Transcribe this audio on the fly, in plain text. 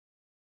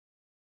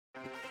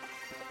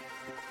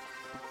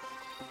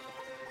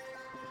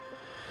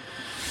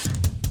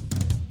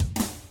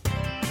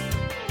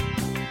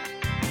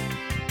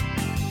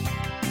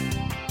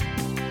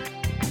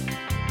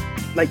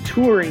like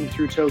touring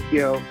through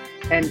Tokyo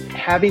and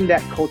having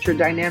that culture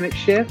dynamic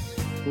shift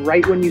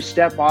right when you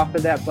step off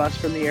of that bus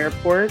from the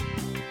airport,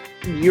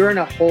 you're in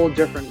a whole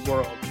different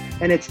world.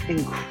 And it's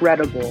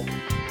incredible.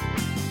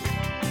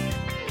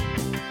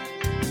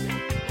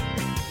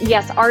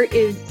 Yes, art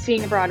is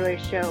seeing a Broadway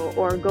show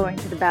or going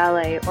to the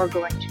ballet or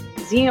going to a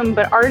museum,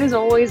 but art is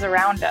always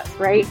around us,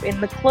 right?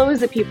 In the clothes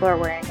that people are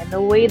wearing, in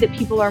the way that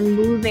people are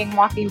moving,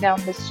 walking down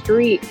the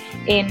street,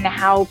 in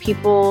how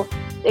people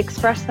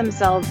express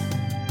themselves.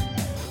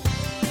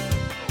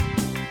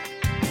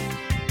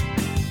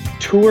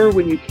 Tour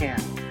when you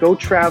can. Go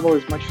travel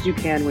as much as you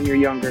can when you're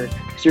younger,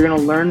 because you're going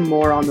to learn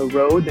more on the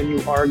road than you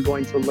are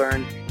going to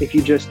learn if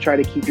you just try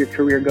to keep your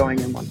career going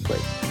in one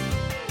place.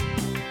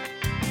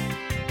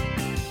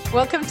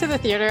 Welcome to the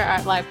Theatre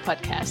Art Live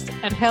podcast,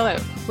 and hello,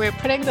 we're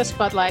putting the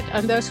spotlight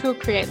on those who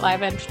create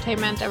live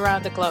entertainment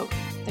around the globe,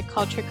 the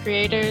culture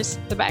creators,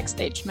 the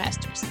backstage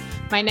masters.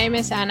 My name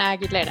is Anna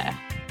Aguilera.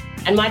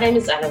 And my name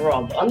is Anna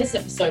Robb. On this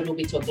episode, we'll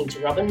be talking to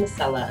Robin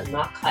Masella and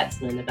Mark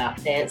Heitzman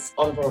about dance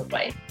on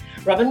Broadway.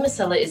 Robin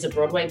Masella is a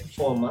Broadway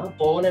performer,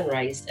 born and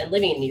raised and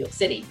living in New York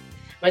City.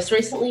 Most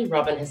recently,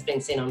 Robin has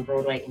been seen on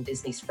Broadway in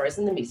Disney's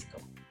Frozen the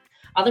Musical.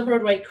 Other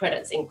Broadway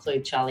credits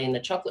include Charlie and the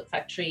Chocolate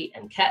Factory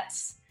and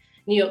Cats.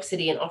 New York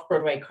City and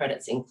off-Broadway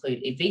credits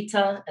include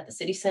Evita at the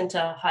City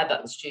Center, High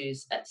Button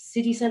Shoes at the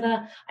City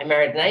Center, I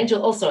Married an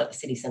Angel also at the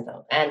City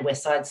Center, and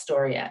West Side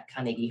Story at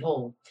Carnegie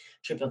Hall,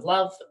 Trip of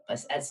Love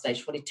at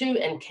Stage 42,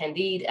 and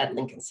Candide at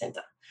Lincoln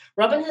Center.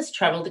 Robin has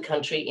traveled the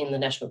country in the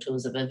national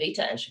tours of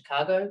Evita and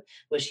Chicago,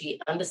 where she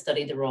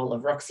understudied the role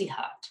of Roxy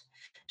Hart.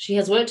 She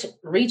has worked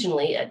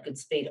regionally at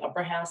Goodspeed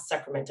Opera House,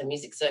 Sacramento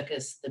Music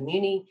Circus, the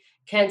Muni,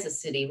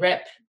 Kansas City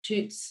Rep,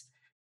 Toots,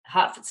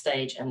 Hartford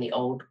Stage, and the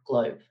Old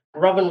Globe.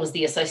 Robin was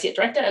the Associate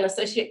Director and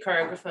Associate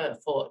Choreographer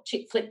for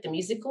Chick Flick the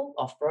Musical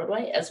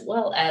off-Broadway, as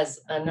well as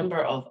a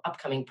number of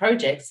upcoming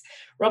projects.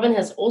 Robin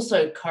has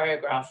also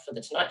choreographed for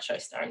The Tonight Show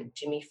starring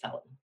Jimmy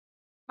Fallon.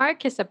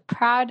 Mark is a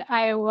proud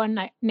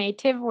Iowa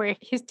native where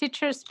his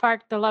teachers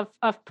sparked the love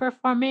of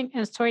performing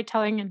and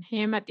storytelling in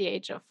him at the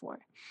age of 4.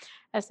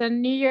 As a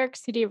New York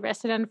City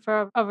resident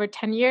for over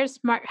 10 years,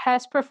 Mark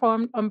has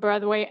performed on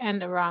Broadway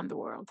and around the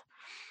world.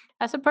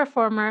 As a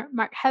performer,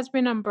 Mark has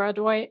been on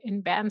Broadway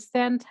in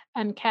Bandstand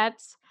and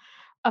Cats.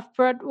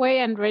 Off-Broadway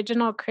and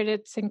regional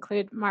credits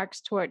include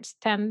Mark's towards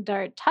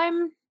Standard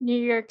Time,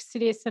 New York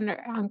City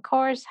Center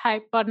Encores,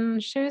 High Button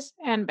Shoes,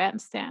 and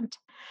Bandstand.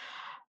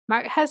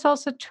 Mark has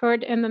also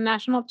toured in the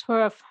national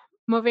tour of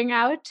Moving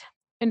Out,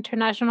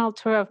 international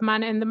tour of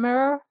Man in the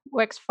Mirror,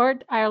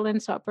 Wexford,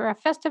 Ireland's Opera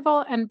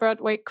Festival, and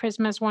Broadway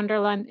Christmas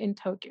Wonderland in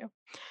Tokyo.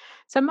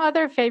 Some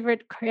other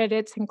favorite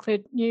credits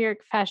include New York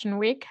Fashion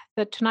Week,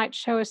 The Tonight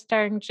Show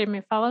starring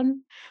Jimmy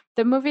Fallon,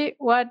 the movie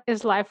What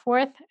is Life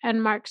Worth,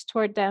 and Mark's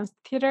tour dance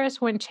theaters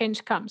When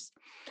Change Comes.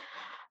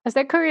 As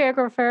a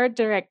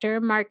choreographer-director,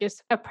 Mark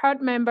is a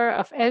proud member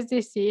of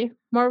SDC,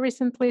 more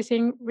recently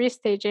seeing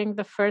restaging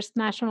the first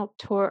national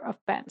tour of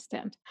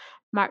Bandstand.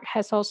 Mark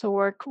has also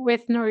worked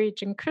with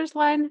Norwegian Cruise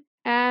Line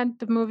and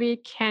the movie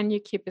Can You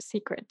Keep a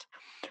Secret?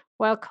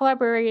 While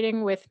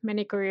collaborating with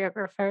many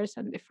choreographers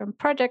on different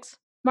projects,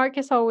 Mark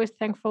is always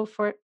thankful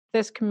for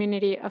this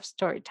community of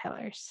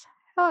storytellers.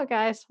 Hello,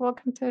 guys.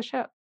 Welcome to the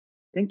show.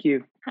 Thank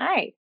you.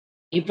 Hi.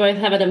 You both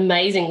have an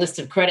amazing list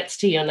of credits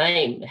to your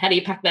name. How do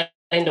you pack that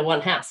into one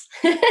house?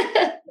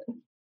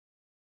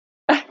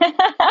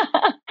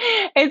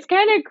 It's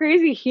kind of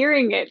crazy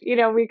hearing it. You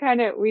know,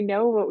 we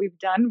know what we've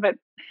done, but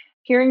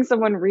hearing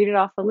someone read it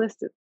off the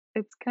list,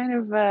 it's kind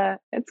of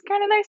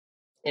nice.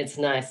 It's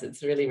nice.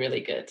 It's really, really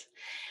good.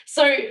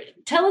 So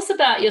tell us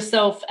about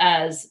yourself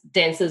as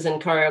dancers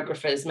and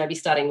choreographers, maybe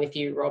starting with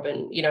you,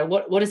 Robin. You know,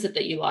 what is it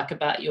that you like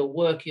about your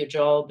work, your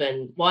job,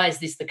 and why is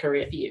this the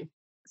career for you?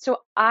 So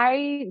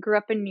I grew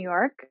up in New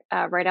York,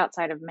 right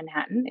outside of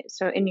Manhattan,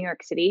 so in New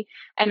York City.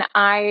 And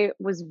I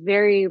was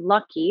very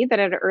lucky that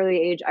at an early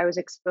age, I was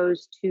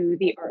exposed to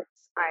the arts.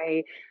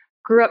 I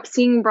grew up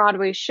seeing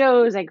Broadway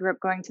shows. I grew up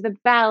going to the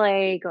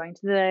ballet, going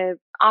to the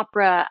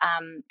opera.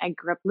 I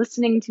grew up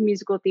listening to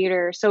musical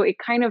theater. So it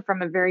kind of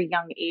from a very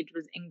young age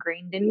was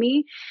ingrained in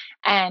me.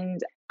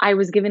 And I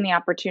was given the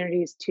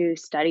opportunities to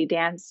study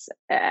dance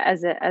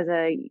as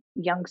a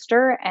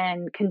youngster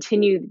and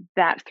continue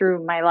that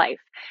through my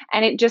life.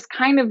 And it just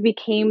kind of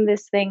became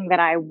this thing that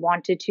I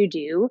wanted to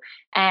do.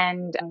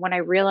 And when I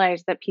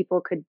realized that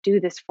people could do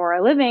this for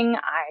a living,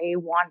 I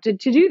wanted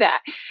to do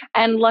that.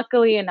 And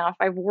luckily enough,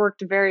 I've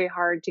worked very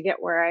hard to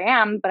get where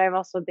I am, but I've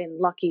also been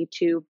lucky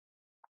to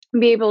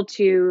be able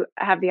to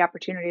have the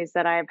opportunities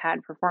that I've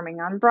had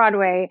performing on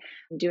Broadway,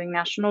 doing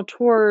national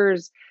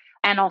tours,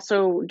 and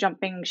also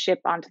jumping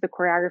ship onto the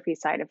choreography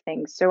side of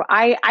things. So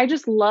I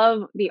just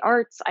love the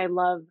arts. I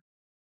love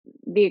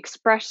the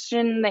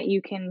expression that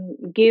you can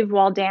give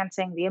while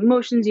dancing, the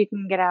emotions you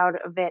can get out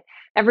of it,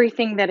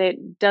 everything that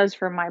it does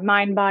for my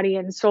mind, body,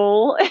 and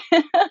soul.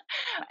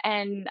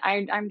 And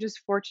I'm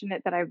just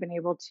fortunate that I've been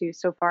able to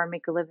so far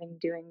make a living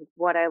doing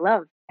what I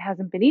love. It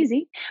hasn't been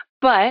easy,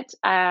 but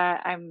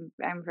I'm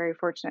very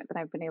fortunate that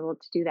I've been able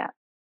to do that.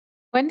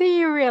 When did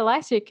you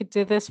realize you could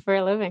do this for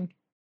a living?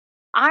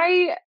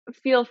 I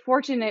feel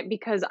fortunate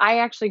because I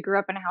actually grew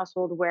up in a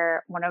household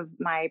where one of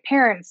my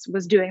parents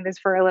was doing this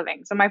for a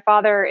living. So my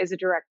father is a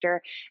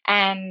director,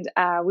 and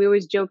we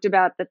always joked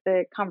about that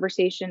the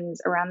conversations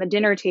around the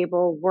dinner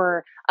table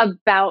were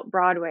about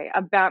Broadway,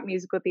 about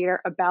musical theater,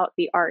 about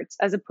the arts,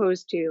 as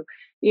opposed to,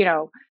 you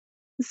know,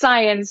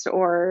 science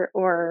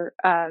or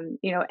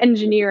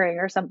engineering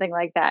or something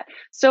like that.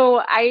 So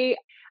I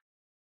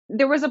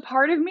there was a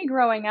part of me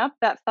growing up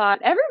that thought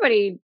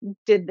everybody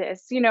did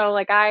this,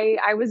 like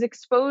I was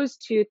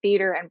exposed to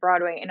theater and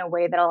Broadway in a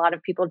way that a lot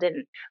of people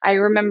didn't. I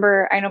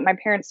know my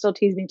parents still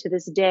tease me to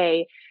this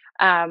day,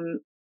 um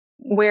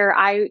where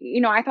I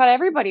thought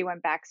everybody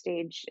went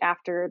backstage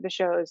after the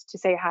shows to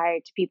say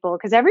hi to people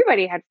because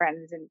everybody had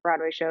friends in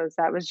Broadway shows.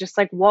 That was just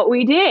like what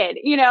we did.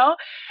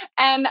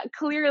 And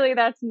clearly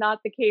that's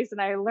not the case,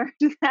 and I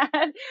learned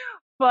that.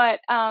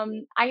 But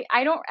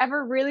I don't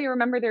ever really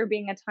remember there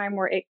being a time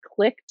where it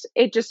clicked.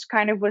 It just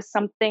kind of was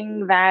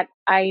something that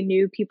I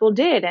knew people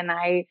did, and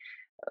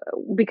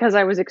because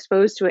I was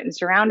exposed to it and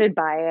surrounded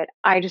by it,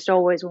 I just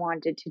always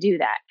wanted to do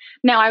that.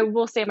 Now, I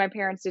will say my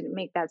parents didn't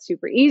make that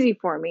super easy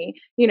for me.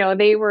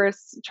 They were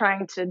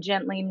trying to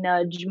gently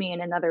nudge me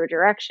in another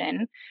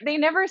direction. They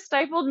never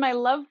stifled my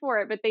love for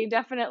it, but they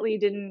definitely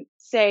didn't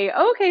say,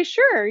 "Okay,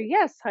 sure.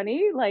 Yes,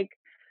 honey, like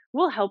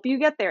we'll help you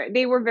get there."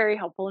 They were very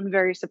helpful and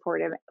very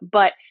supportive,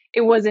 but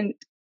it wasn't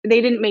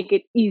they didn't make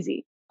it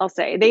easy, I'll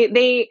say.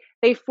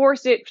 They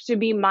forced it to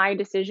be my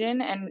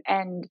decision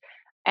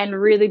and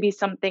really be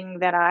something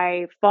that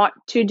I fought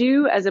to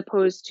do as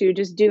opposed to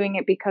just doing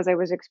it because I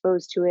was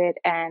exposed to it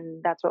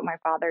and that's what my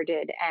father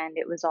did and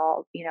it was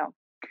all,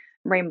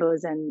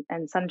 rainbows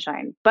and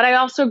sunshine. But I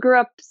also grew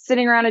up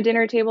sitting around a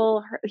dinner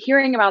table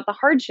hearing about the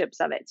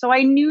hardships of it. So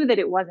I knew that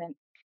it wasn't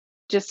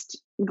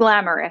just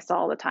glamorous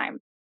all the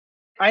time.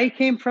 I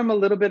came from a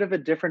little bit of a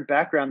different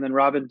background than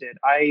Robin did.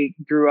 I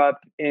grew up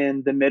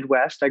in the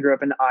Midwest. I grew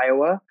up in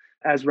Iowa.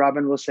 As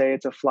Robin will say,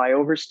 it's a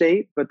flyover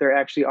state, but there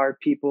actually are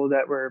people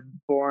that were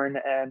born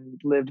and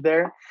lived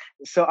there.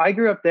 So I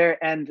grew up there,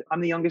 and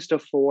I'm the youngest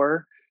of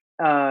four.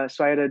 So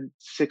I had a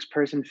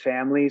 6-person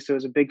family. So it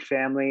was a big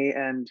family.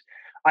 And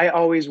I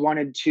always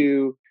wanted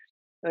to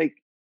like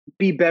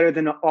be better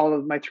than all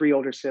of my 3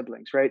 older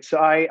siblings, right? So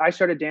I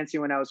started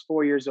dancing when I was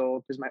 4 years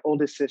old because my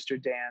oldest sister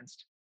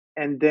danced.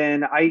 And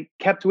then I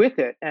kept with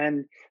it.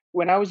 And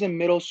when I was in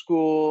middle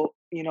school,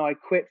 I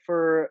quit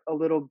for a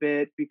little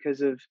bit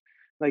because of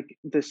like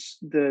the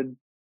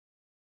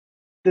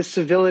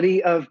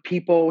civility of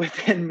people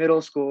within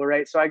middle school,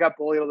 right? So I got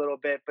bullied a little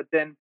bit, but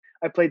then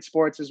I played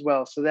sports as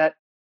well. So that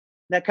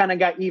kind of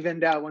got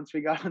evened out once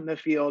we got on the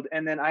field.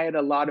 And then I had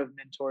a lot of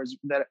mentors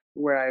that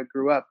where I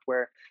grew up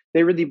where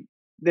they really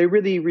they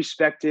really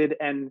respected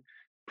and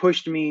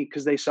pushed me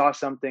because they saw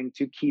something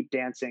to keep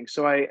dancing.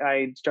 So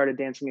I started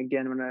dancing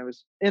again when I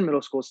was in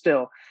middle school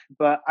still,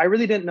 but I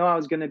really didn't know I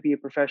was going to be a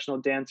professional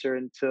dancer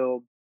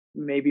until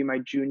maybe my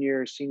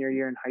junior or senior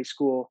year in high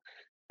school.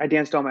 I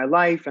danced all my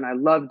life and I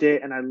loved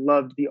it and I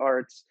loved the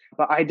arts,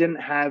 but I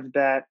didn't have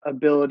that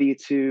ability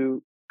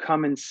to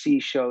come and see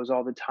shows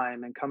all the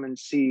time and come and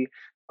see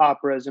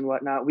operas and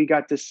whatnot. We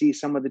got to see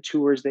some of the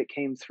tours that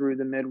came through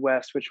the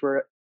Midwest, which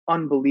were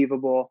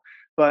unbelievable.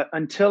 But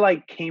until I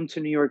came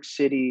to New York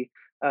City,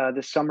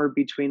 the summer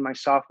between my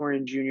sophomore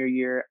and junior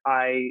year,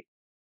 I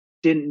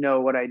didn't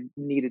know what I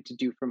needed to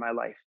do for my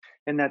life,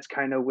 and that's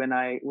kind of when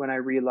I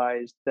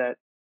realized that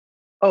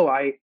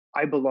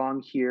I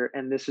belong here,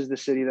 and this is the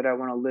city that I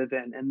want to live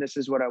in, and this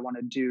is what I want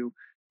to do.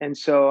 And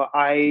so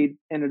I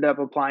ended up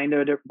applying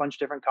to a bunch of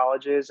different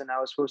colleges, and I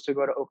was supposed to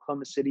go to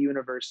Oklahoma City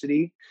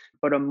University.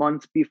 But a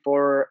month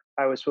before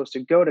I was supposed to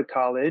go to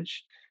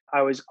college,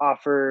 I was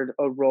offered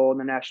a role in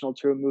the national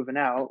tour Moving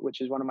Out,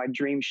 which is one of my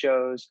dream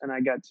shows, and I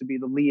got to be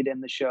the lead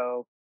in the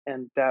show,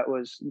 and that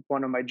was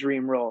one of my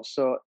dream roles.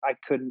 So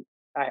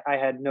I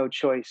had no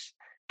choice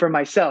for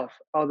myself.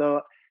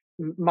 Although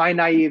my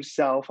naive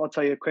self, I'll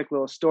tell you a quick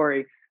little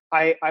story.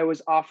 I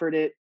was offered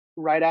it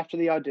right after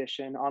the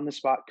audition on the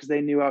spot because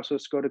they knew I was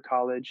supposed to go to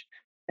college.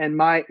 And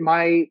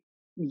my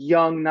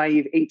young,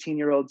 naive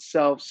 18-year-old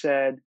self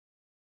said,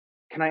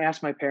 "Can I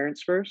ask my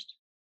parents first?"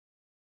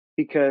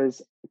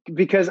 Because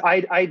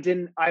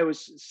I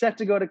was set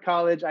to go to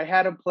college. I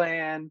had a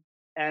plan,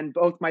 and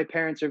both my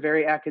parents are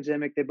very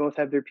academic. They both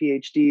have their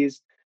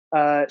PhDs.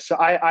 So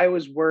I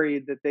was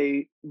worried that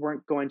they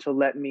weren't going to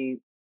let me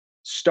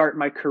start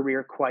my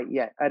career quite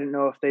yet. I didn't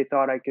know if they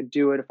thought I could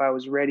do it, if I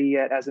was ready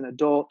yet as an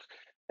adult.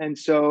 And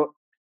so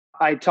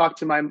I talked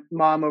to my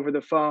mom over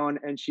the phone,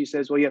 and she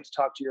says, "Well, you have to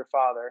talk to your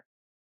father."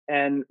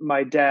 And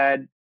my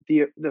dad,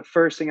 the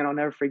first thing, and I'll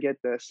never forget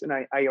this, and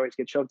I always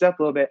get choked up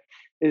a little bit,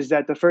 is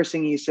that the first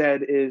thing he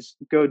said is,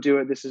 "Go do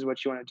it. This is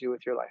what you want to do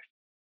with your life."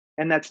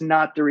 And that's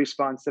not the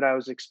response that I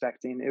was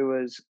expecting. It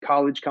was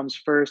college comes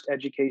first,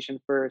 education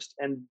first,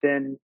 and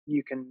then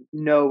you can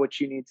know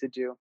what you need to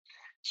do.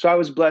 So I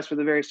was blessed with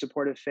a very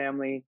supportive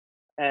family.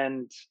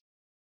 And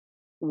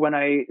when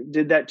I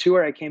did that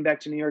tour, I came back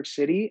to New York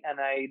City and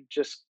I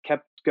just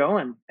kept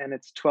going. And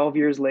it's 12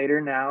 years later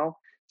now,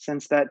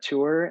 since that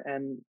tour,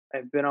 and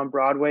I've been on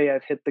Broadway.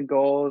 I've hit the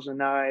goals, and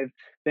now I've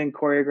been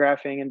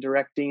choreographing and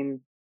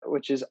directing,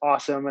 which is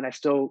awesome. And I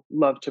still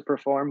love to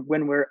perform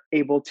when we're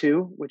able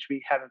to, which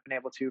we haven't been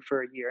able to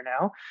for a year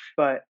now.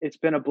 But it's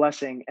been a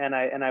blessing, and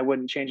I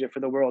wouldn't change it for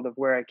the world of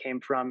where I came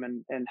from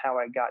and how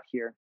I got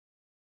here.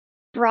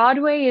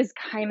 Broadway is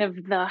kind of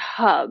the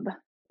hub.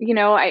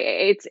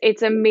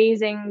 It's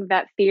amazing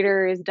that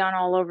theater is done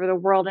all over the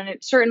world, and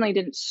it certainly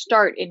didn't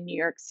start in New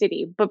York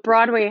City, but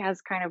Broadway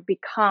has kind of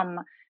become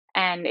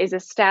and is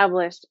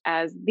established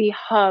as the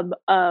hub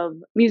of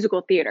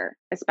musical theater,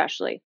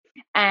 especially.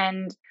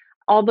 And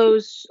all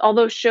those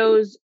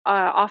shows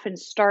often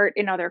start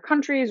in other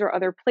countries or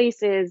other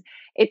places.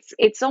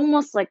 It's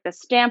almost like the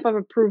stamp of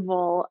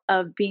approval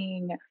of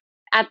being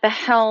at the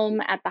helm,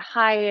 at the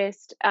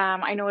highest.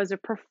 I know as a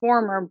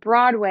performer,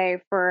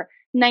 Broadway for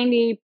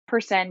 90%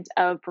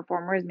 of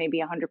performers, maybe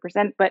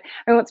 100%, but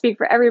I won't speak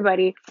for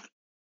everybody.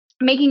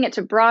 Making it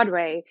to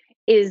Broadway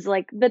is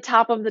like the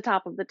top of the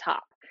top of the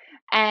top.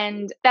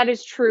 And that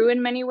is true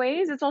in many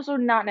ways. It's also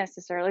not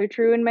necessarily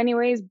true in many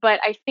ways,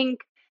 but I think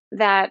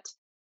that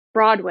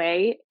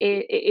Broadway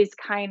is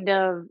kind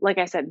of, like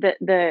I said,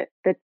 the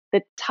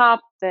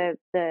top,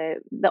 the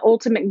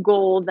ultimate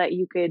goal that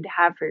you could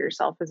have for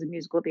yourself as a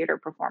musical theater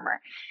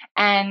performer.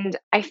 And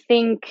I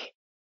think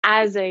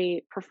as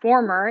a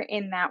performer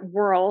in that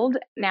world,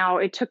 now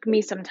it took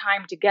me some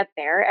time to get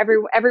there.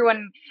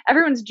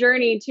 Everyone's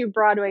journey to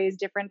Broadway is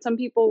different. Some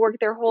people work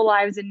their whole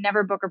lives and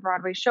never book a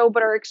Broadway show,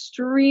 but are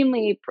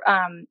extremely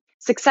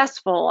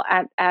successful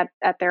at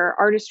their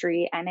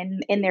artistry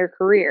and in their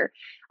career.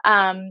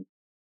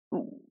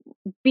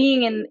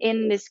 Being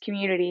in this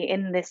community,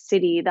 in this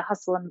city, the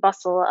hustle and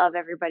bustle of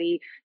everybody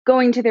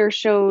going to their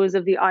shows,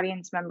 of the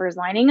audience members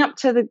lining up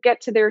to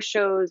get to their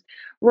shows,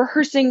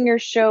 rehearsing your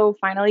show,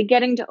 finally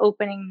getting to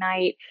opening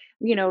night,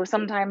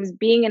 sometimes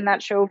being in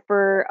that show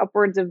for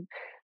upwards of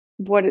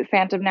what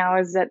Phantom now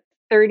is at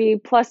 30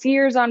 plus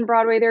years on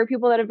Broadway. There are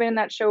people that have been in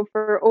that show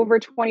for over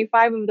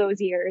 25 of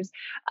those years.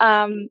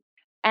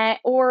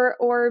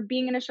 Or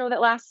being in a show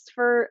that lasts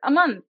for a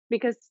month,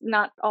 because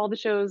not all the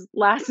shows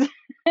last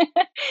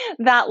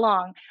that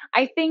long.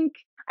 I think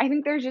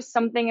there's just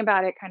something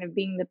about it kind of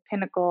being the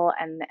pinnacle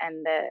and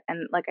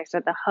like I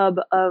said, the hub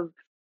of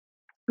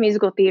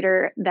musical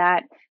theater,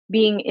 that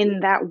being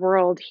in that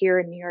world here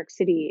in New York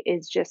City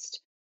is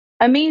just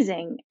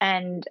amazing.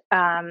 And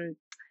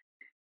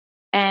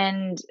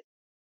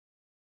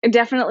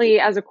definitely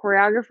as a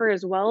choreographer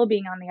as well,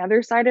 being on the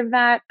other side of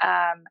that,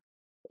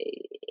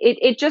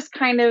 it just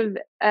kind of,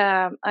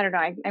 I don't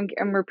know,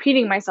 I'm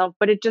repeating myself,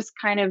 but it just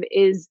kind of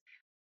is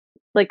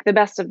like the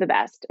best of the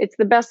best. It's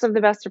the best of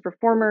the best of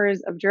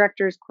performers, of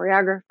directors,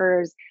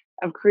 choreographers,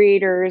 of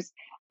creators.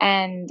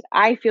 And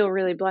I feel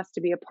really blessed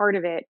to be a part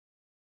of it.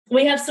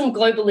 We have some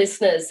global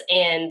listeners,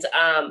 and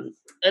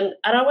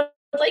I would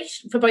like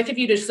for both of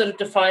you to sort of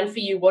define for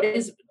you what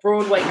is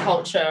Broadway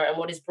culture and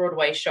what is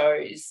Broadway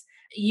shows,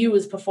 you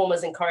as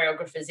performers and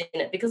choreographers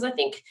in it, because I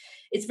think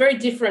it's very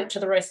different to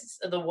the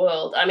rest of the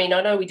world. I mean,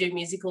 I know we do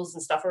musicals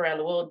and stuff around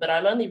the world, but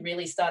I'm only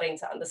really starting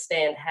to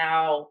understand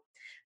how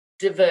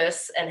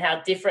diverse and how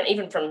different,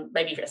 even from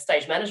maybe a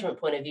stage management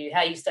point of view,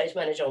 how you stage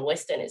manage on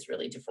West End is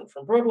really different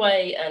from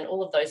Broadway and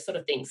all of those sort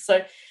of things.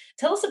 So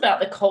tell us about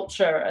the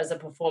culture as a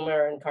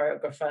performer and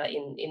choreographer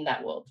in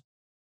that world.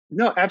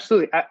 No,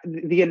 absolutely.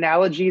 The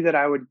analogy that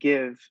I would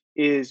give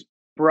is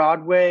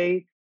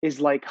Broadway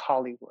is like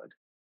Hollywood,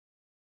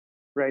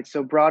 right?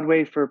 So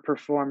Broadway for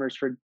performers,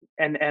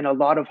 and a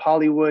lot of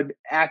Hollywood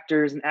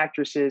actors and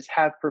actresses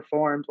have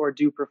performed or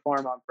do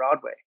perform on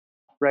Broadway,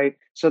 right?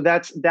 So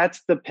that's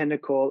the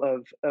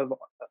pinnacle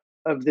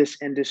of this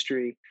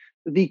industry.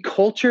 The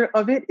culture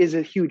of it is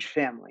a huge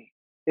family,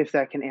 if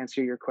that can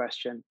answer your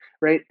question,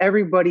 right?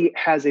 Everybody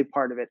has a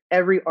part of it.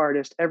 Every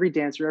artist, every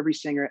dancer, every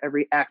singer,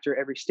 every actor,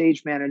 every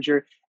stage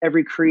manager,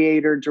 every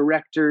creator,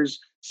 directors,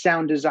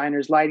 sound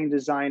designers, lighting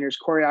designers,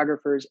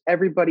 choreographers,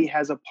 everybody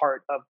has a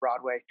part of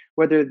Broadway,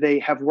 whether they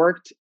have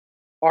worked,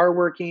 are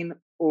working,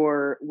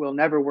 or will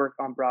never work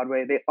on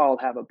Broadway. They all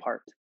have a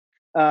part.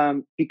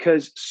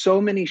 Because so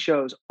many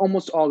shows,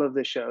 almost all of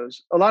the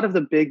shows, a lot of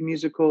the big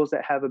musicals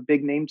that have a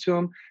big name to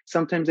them,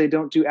 sometimes they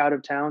don't do out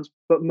of towns,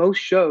 but most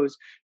shows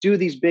do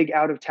these big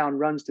out of town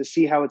runs to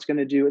see how it's going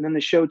to do. And then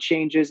the show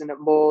changes and it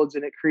molds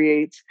and it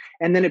creates,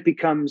 and then it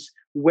becomes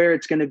where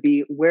it's going to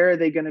be, where are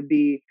they going to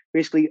be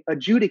basically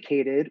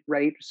adjudicated,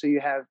 right? So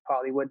you have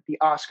Hollywood, the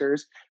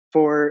Oscars.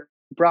 For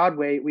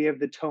Broadway, we have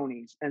the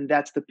Tonys, and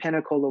that's the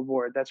pinnacle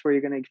award. That's where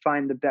you're going to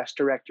find the best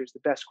directors, the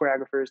best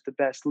choreographers, the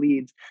best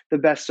leads, the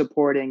best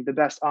supporting, the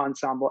best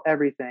ensemble,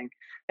 everything.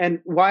 And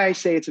why I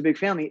say it's a big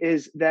family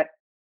is that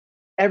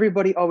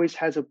everybody always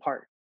has a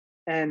part.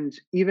 And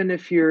even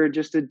if you're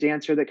just a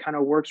dancer that kind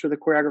of works with a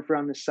choreographer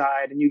on the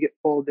side and you get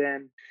pulled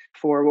in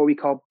for what we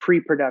call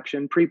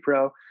pre-production,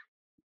 pre-pro,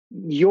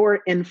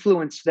 your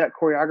influence to that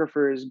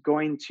choreographer is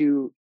going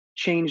to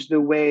change the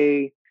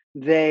way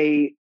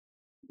they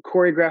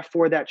choreograph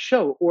for that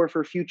show or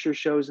for future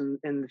shows in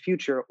the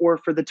future, or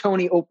for the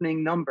Tony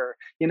opening number.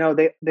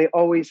 They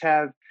always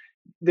have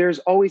there's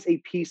always a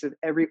piece of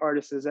every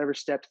artist that's ever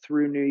stepped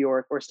through New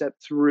York or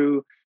stepped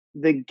through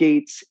the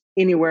gates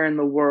anywhere in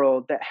the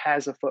world that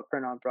has a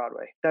footprint on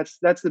Broadway. That's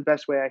the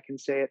best way I can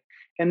say it.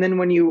 And then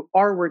when you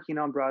are working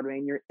on Broadway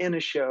and you're in a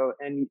show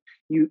and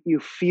you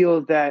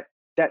feel that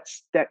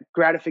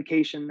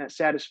gratification, that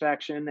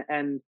satisfaction,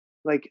 and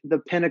like the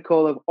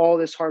pinnacle of all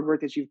this hard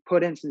work that you've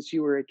put in since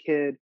you were a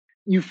kid,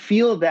 you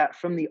feel that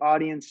from the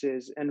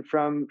audiences and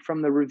from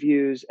the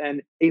reviews.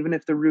 And even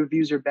if the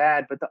reviews are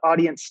bad, but the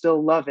audience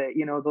still love it,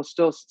 they'll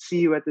still see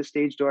you at the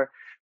stage door.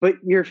 But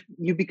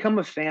you become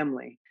a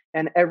family,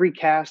 and every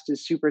cast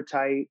is super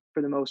tight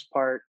for the most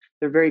part.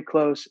 They're very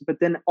close. But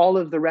then all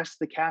of the rest of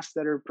the cast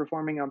that are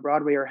performing on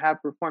Broadway or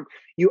have performed,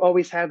 you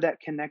always have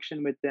that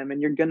connection with them,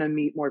 and you're gonna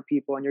meet more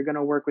people and you're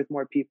gonna work with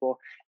more people.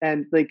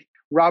 And like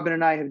Robin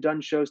and I have done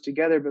shows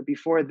together, but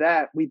before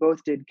that, we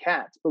both did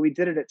Cats, but we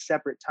did it at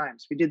separate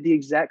times. We did the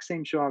exact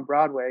same show on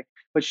Broadway,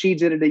 but she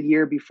did it a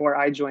year before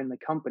I joined the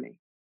company.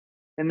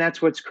 And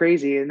that's what's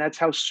crazy. And that's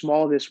how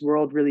small this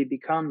world really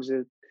becomes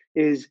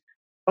is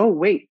oh,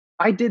 wait,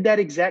 I did that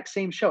exact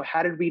same show.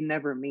 How did we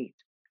never meet?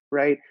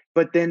 Right.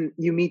 But then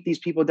you meet these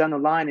people down the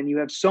line and you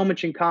have so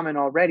much in common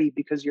already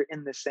because you're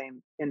in the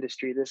same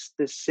industry,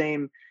 this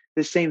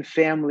same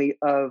family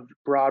of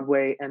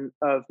Broadway and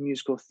of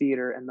musical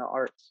theater and the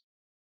arts.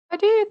 How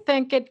do you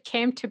think it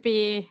came to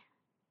be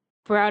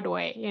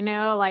Broadway?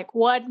 Like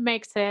what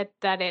makes it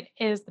that it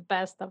is the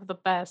best of the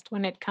best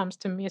when it comes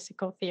to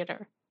musical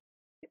theater?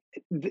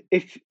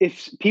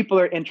 If people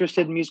are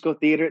interested in musical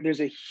theater,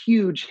 there's a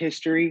huge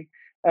history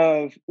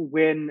of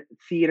when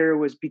theater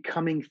was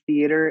becoming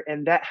theater,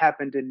 and that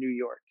happened in New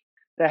York.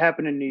 That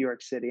happened in New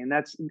York City, and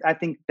I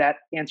think that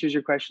answers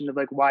your question of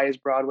like why is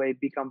Broadway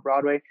become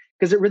Broadway?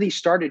 Because it really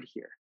started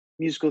here.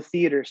 Musical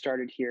theater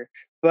started here,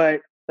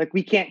 but like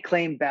we can't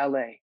claim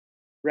ballet,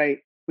 right?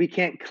 We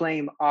can't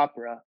claim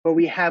opera, but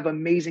we have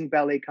amazing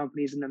ballet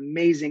companies and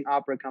amazing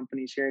opera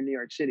companies here in New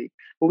York City.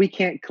 But we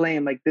can't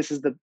claim like this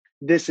is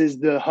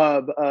the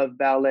hub of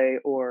ballet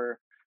or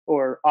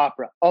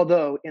opera.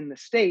 Although in the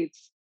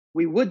States,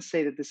 we would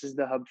say that this is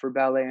the hub for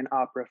ballet and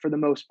opera for the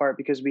most part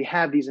because we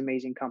have these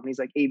amazing companies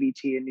like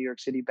ABT and New York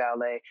City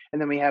Ballet, and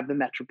then we have the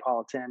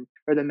Metropolitan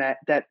or the Met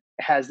that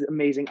has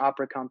amazing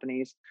opera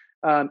companies,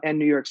 and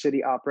New York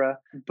City Opera.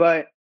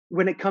 But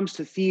when it comes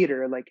to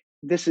theater, like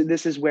this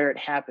is where it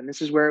happened.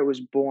 This is where it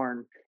was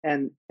born,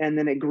 and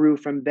then it grew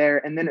from there,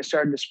 and then it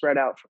started to spread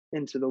out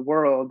into the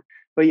world.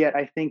 But yet,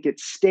 I think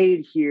it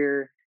stayed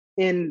here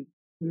in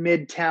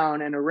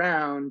Midtown and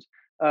around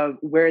of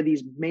where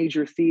these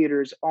major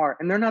theaters are,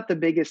 and they're not the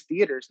biggest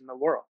theaters in the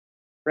world,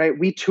 right?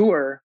 We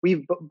tour.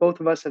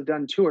 Both of us have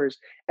done tours,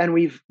 and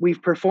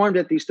we've performed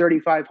at these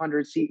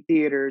 3,500 seat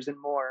theaters and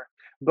more.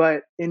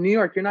 But in New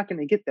York, you're not going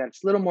to get that.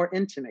 It's a little more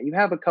intimate. You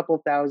have a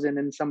couple thousand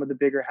in some of the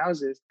bigger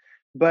houses,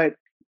 but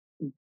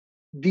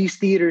these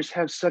theaters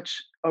have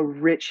such a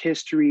rich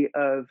history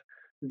of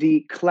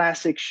the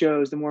classic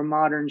shows, the more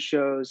modern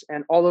shows,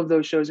 and all of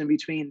those shows in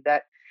between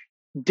that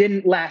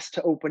didn't last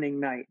to opening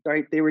night,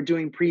 right? They were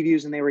doing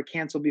previews and they were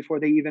canceled before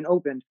they even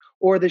opened.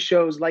 Or the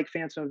shows like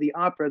Phantom of the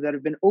Opera that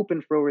have been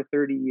open for over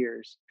 30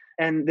 years.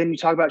 And then you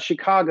talk about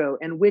Chicago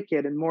and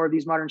Wicked and more of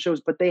these modern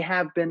shows, but they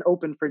have been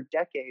open for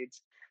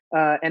decades.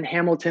 And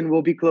Hamilton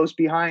will be close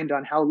behind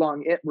on how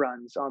long it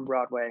runs on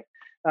Broadway.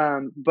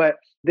 But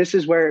this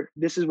is where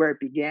it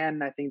began.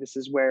 And I think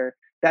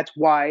that's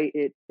why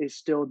it is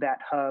still that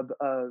hub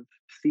of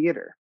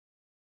theater.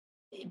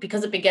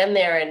 Because it began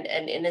there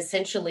and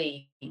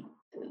essentially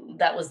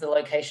that was the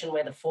location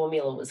where the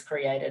formula was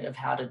created of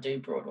how to do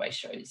Broadway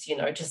shows,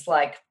 just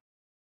like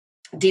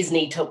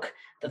Disney took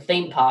the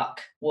theme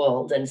park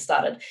world and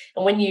started.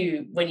 And when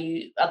you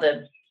are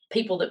the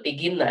people that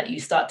begin that, you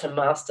start to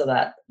master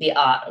that, the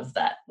art of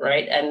that,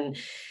 right? And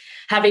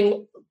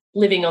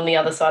living on the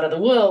other side of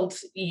the world,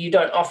 you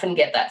don't often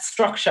get that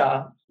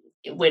structure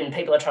when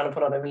people are trying to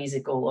put on a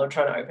musical or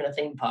trying to open a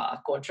theme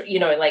park or,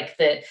 like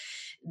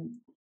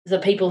the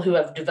people who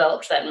have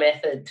developed that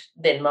method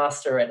then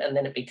master it, and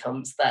then it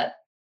becomes that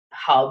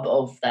hub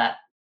of that,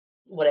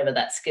 whatever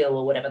that skill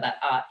or whatever that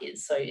art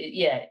is. So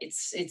yeah,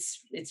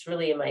 it's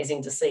really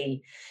amazing to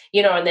see,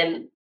 and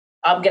then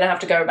I'm going to have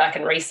to go back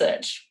and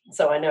research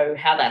so I know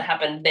how that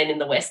happened then in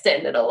the West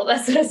End and all of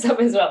that sort of stuff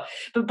as well.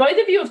 But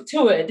both of you have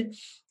toured.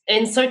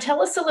 And so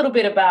tell us a little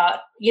bit about,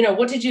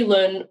 what did you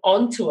learn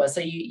on tour?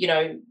 So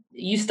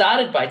you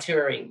started by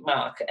touring,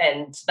 Mark,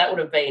 and that would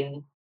have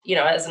been,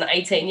 as an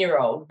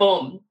 18-year-old,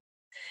 boom,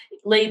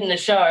 leading a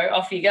show,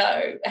 off you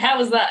go. How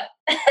was that?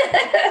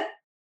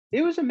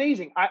 It was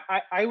amazing.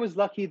 I was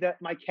lucky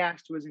that my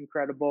cast was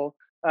incredible.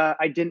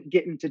 I didn't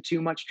get into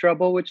too much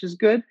trouble, which is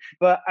good.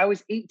 But I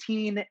was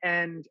 18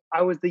 and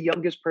I was the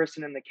youngest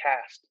person in the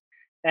cast.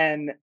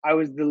 And I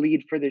was the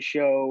lead for the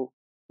show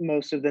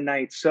most of the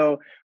night. So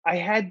I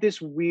had this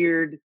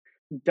weird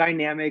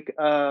dynamic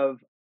of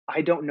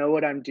I don't know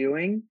what I'm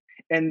doing.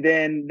 And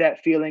then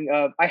that feeling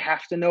of I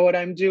have to know what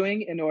I'm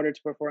doing in order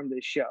to perform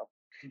this show.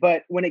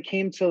 But when it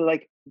came to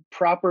like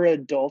proper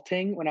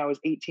adulting, when I was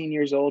 18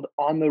 years old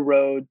on the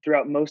road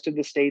throughout most of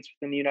the states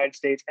within the United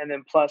States, and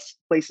then plus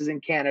places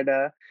in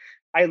Canada,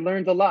 I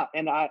learned a lot.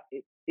 And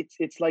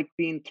it's like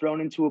being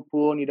thrown into a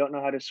pool and you don't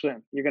know how to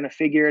swim. You're going to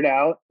figure it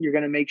out. You're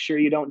going to make sure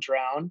you don't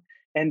drown,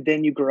 and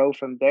then you grow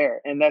from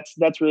there. And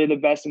that's really the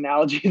best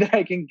analogy that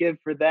I can give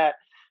for that.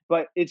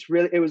 But it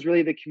was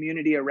really the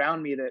community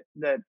around me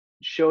that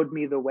showed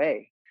me the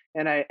way.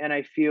 And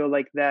I feel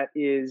like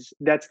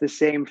that's the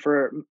same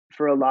for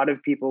a lot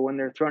of people when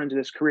they're thrown into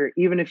this career.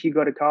 Even if you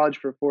go to college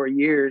for 4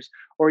 years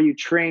or you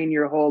train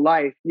your whole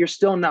life, you're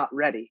still not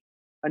ready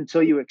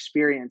until you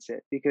experience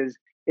it, because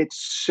it's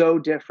so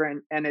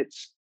different. And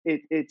it's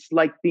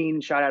like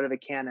being shot out of a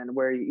cannon,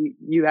 where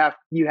you have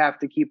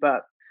to keep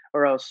up,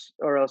 or else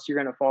you're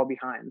going to fall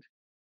behind.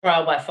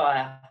 Trial by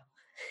fire.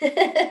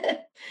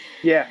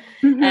 Yeah,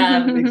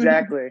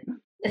 exactly.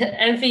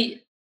 And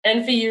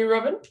for you,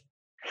 Robin?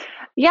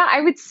 Yeah,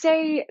 I would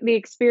say the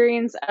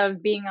experience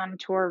of being on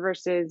tour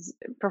versus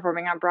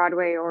performing on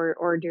Broadway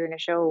or doing a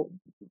show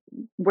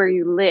where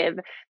you live,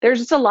 there's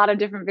just a lot of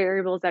different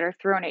variables that are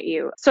thrown at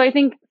you. So I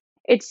think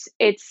it's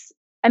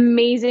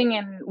amazing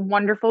and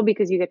wonderful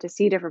because you get to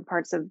see different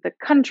parts of the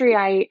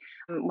country.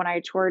 When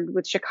I toured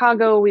with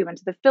Chicago, we went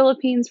to the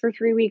Philippines for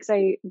 3 weeks.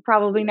 I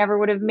probably never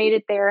would have made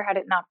it there had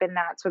it not been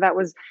that. So that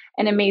was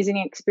an amazing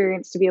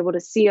experience to be able to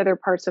see other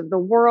parts of the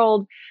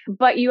world.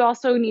 But you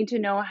also need to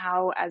know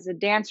how, as a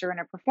dancer and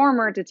a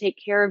performer, to take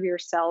care of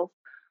yourself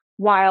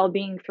while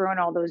being thrown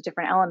all those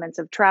different elements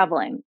of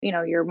traveling.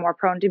 You're more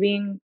prone to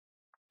being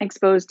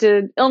exposed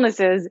to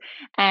illnesses,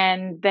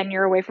 and then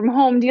you're away from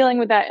home dealing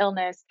with that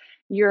illness.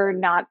 You're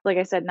not, like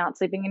I said, not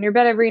sleeping in your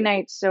bed every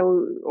night,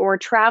 or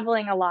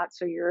traveling a lot,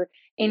 so you're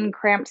in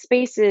cramped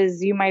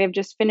spaces. You might have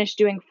just finished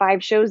doing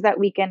 5 shows that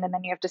weekend, and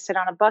then you have to sit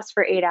on a bus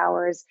for 8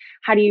 hours.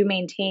 How do you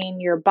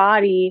maintain your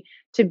body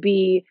to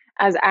be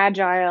as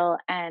agile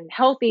and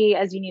healthy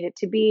as you need it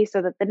to be,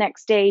 so that the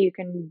next day you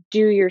can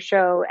do your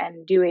show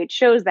and do 8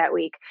 shows that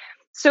week?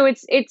 So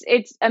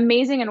it's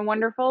amazing and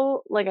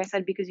wonderful, like I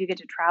said, because you get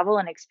to travel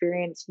and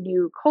experience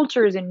new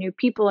cultures and new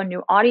people and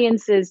new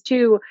audiences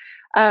too.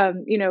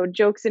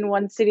 Jokes in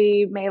one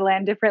city may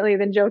land differently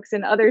than jokes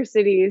in other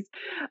cities,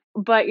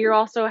 but you're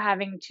also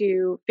having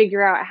to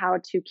figure out how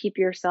to keep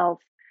yourself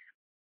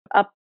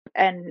up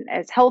and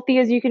as healthy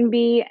as you can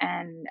be,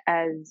 and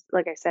as,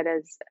 like I said,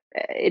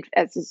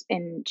 as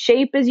in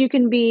shape as you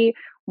can be,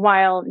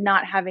 while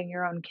not having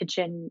your own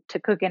kitchen to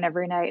cook in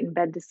every night and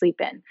bed to sleep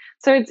in.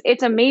 So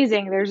it's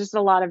amazing. There's just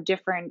a lot of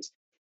different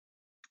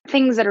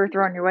things that are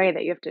thrown your way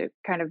that you have to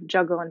kind of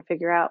juggle and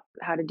figure out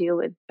how to deal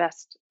with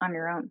best on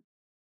your own.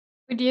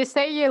 Would you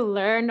say you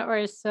learn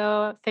or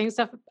so things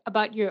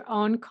about your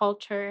own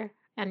culture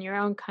and your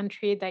own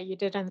country that you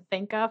didn't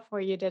think of,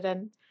 or you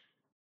didn't?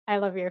 I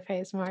love your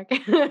face, Mark.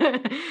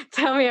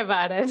 Tell me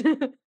about it.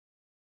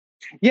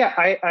 Yeah,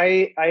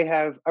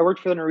 I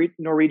worked for the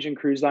Norwegian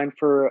Cruise Line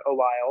for a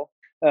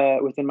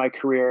while within my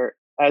career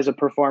as a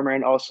performer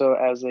and also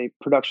as a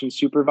production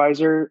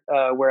supervisor,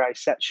 where I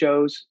set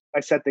shows. I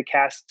set the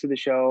cast to the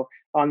show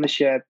on the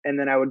ship, and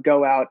then I would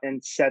go out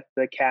and set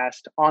the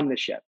cast on the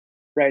ship.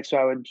 Right, so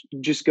I would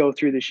just go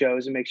through the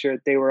shows and make sure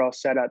that they were all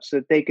set up so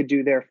that they could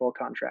do their full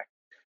contract.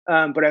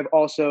 But I've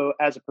also,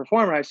 as a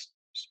performer, I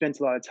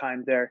spent a lot of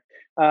time there.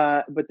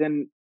 But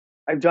then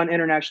I've done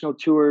international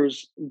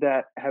tours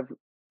that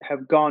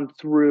have gone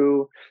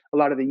through a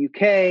lot of the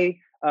UK.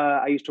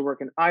 I used to work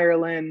in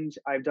Ireland.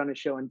 I've done a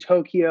show in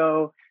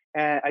Tokyo.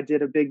 I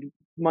did a big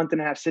month and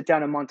a half sit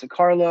down in Monte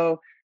Carlo.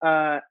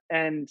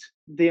 And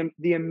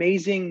the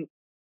amazing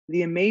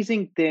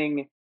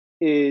thing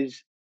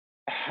is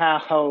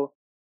how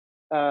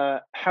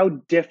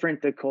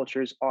different the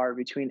cultures are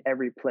between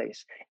every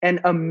place,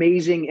 and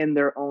amazing in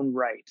their own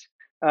right.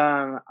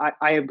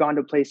 I have gone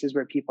to places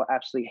where people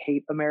absolutely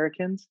hate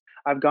Americans.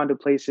 I've gone to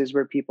places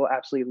where people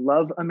absolutely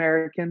love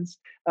Americans.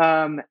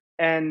 And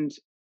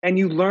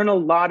you learn a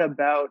lot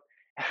about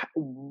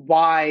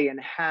why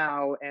and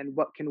how and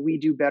what can we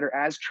do better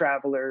as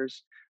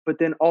travelers, but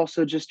then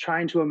also just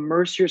trying to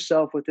immerse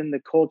yourself within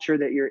the culture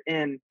that you're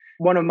in.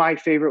 One of my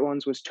favorite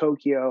ones was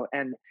Tokyo,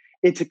 and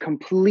it's a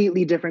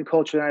completely different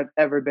culture than I've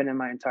ever been in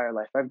my entire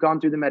life. I've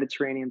gone through the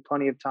Mediterranean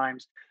plenty of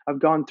times. I've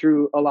gone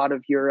through a lot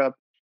of Europe,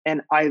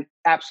 and I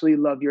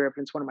absolutely love Europe.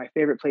 And it's one of my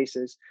favorite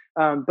places.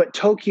 But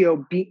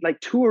Tokyo,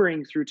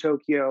 touring through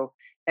Tokyo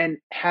and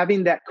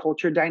having that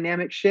culture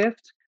dynamic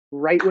shift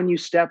right when you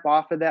step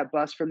off of that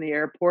bus from the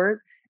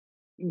airport,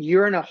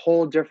 you're in a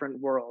whole different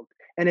world.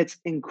 And it's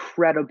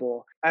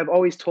incredible. I've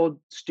always told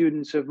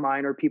students of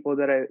mine or people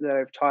that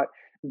I've taught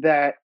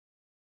that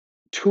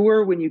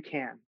tour when you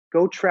can.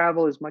 Go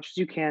travel as much as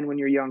you can when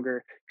you're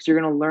younger, because you're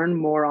going to learn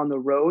more on the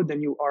road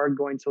than you are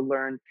going to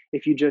learn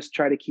if you just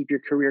try to keep your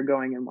career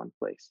going in one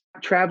place.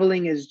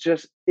 Traveling is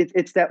just,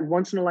 it's that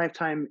once in a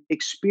lifetime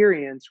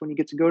experience when you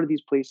get to go to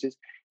these places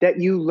that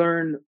you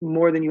learn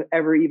more than you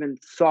ever even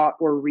thought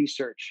or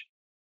research.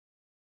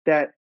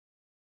 That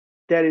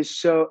is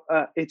so,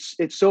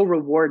 it's so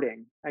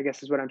rewarding, I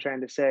guess is what I'm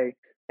trying to say.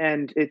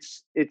 and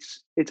it's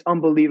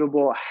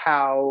unbelievable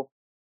how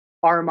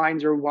our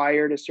minds are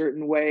wired a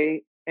certain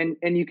way. And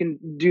you can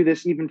do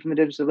this even from the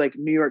difference of like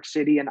New York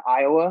City and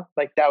Iowa.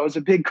 Like that was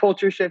a big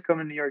culture shift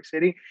coming to New York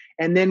City,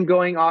 and then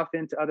going off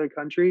into other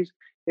countries.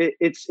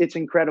 It's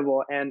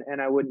incredible, and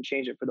I wouldn't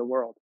change it for the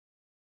world.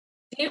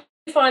 Do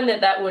you find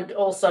that would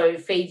also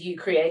feed you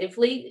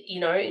creatively,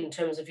 in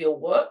terms of your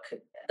work,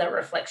 that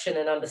reflection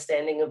and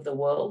understanding of the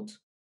world?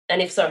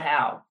 And if so,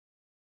 how?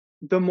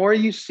 The more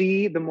you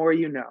see, the more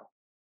you know,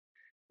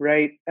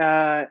 right?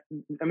 I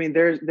mean,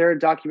 there are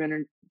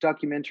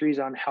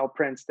documentaries on Hal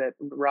Prince that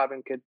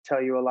Robin could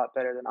tell you a lot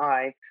better than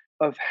I,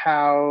 of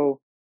how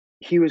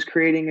he was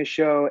creating a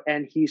show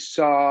and he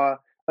saw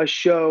a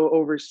show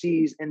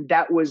overseas, and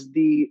that was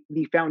the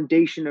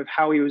foundation of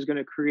how he was going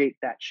to create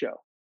that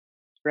show.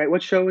 Right?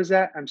 What show was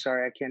that? I'm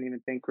sorry, I can't even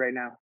think right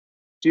now.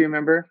 Do you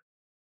remember?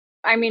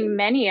 I mean,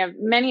 many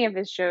of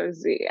his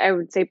shows, I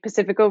would say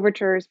Pacific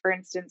Overtures, for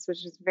instance,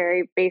 which is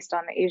very based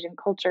on the Asian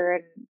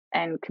culture,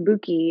 and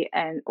Kabuki,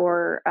 and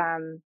or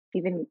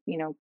even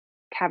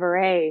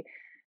Cabaret,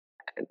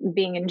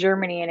 being in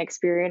Germany and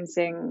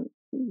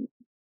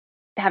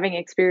having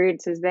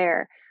experiences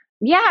there.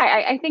 Yeah,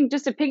 I think,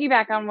 just to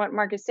piggyback on what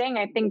Mark is saying,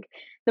 I think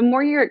the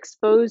more you're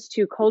exposed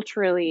to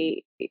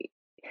culturally,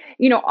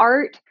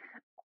 art.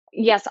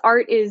 Yes,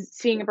 art is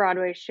seeing a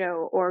Broadway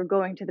show or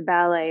going to the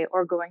ballet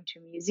or going to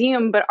a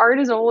museum, but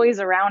art is always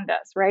around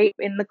us, right?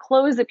 In the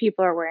clothes that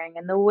people are wearing,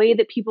 in the way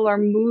that people are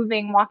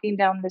moving, walking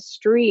down the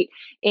street,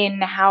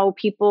 in how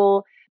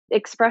people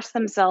express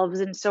themselves.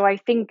 And so I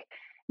think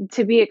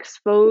to be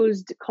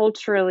exposed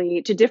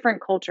culturally to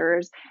different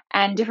cultures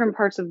and different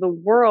parts of the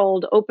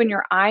world open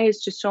your eyes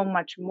to so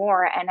much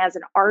more. And as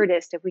an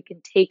artist, if we can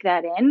take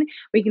that in,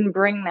 we can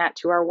bring that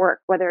to our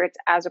work, whether it's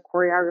as a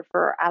choreographer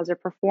or as a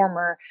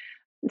performer.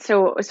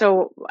 So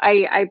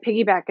I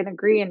piggyback and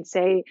agree and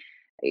say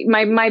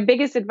my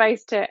biggest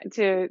advice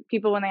to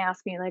people when they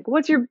ask me, like,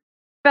 what's your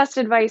best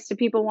advice to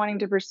people wanting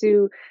to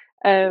pursue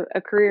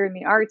a career in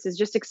the arts, is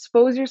just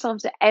expose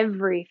yourselves to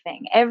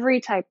everything, every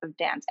type of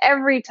dance,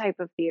 every type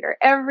of theater,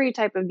 every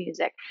type of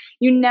music.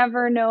 You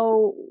never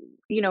know,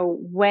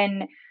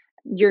 when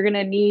you're going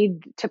to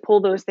need to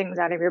pull those things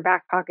out of your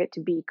back pocket to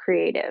be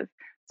creative.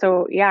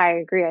 So yeah, I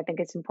agree. I think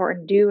it's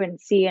important to do and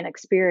see and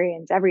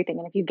experience everything.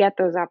 And if you get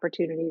those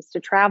opportunities to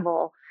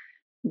travel,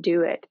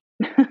 do it.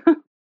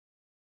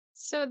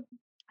 So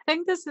I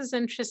think this is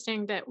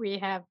interesting that we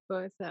have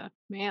both a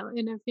male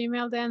and a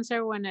female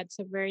dancer when it's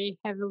a very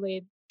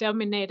heavily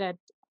dominated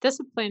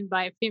discipline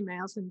by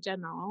females in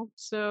general.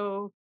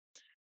 So,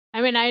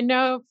 I mean, I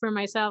know for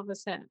myself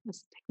as a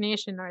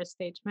technician or a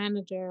stage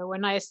manager,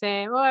 when I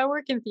say, well, I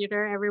work in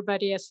theater,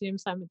 everybody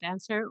assumes I'm a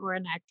dancer or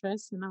an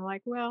actress. And I'm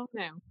like, well,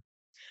 no,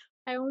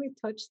 I only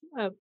touch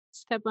a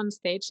step on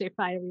stage if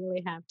I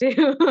really have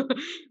to.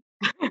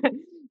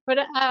 But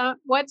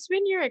what's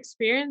been your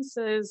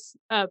experiences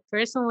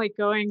personally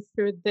going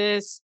through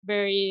this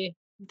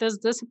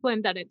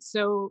discipline that it's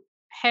so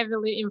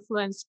heavily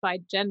influenced by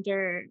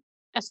gender,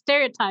 a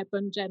stereotype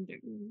on gender,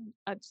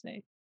 I'd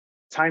say?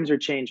 Times are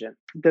changing.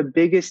 The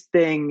biggest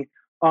thing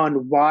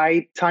on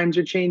why times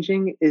are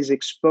changing is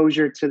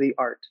exposure to the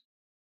art,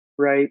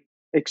 right?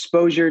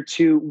 Exposure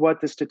to what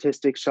the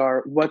statistics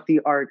are, what the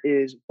art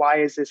is,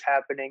 why is this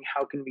happening,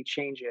 how can we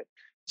change it?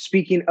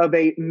 Speaking of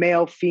a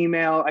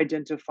male-female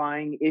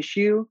identifying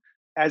issue,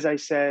 as I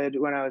said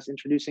when I was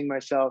introducing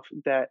myself,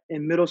 that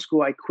in middle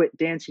school I quit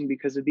dancing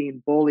because of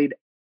being bullied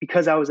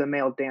because I was a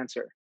male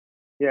dancer.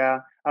 Yeah,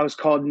 I was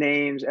called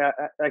names,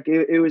 like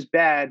it was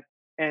bad,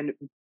 and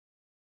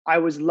I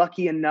was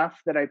lucky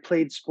enough that I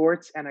played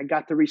sports and I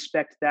got the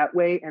respect that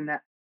way, and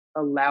that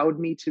allowed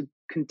me to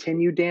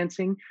continue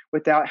dancing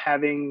without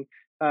having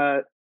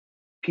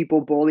people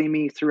bully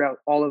me throughout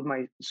all of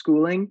my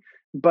schooling.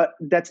 But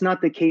that's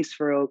not the case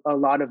for a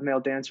lot of male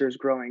dancers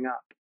growing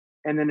up.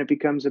 And then it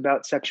becomes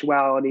about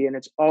sexuality, and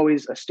it's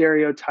always a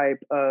stereotype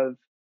of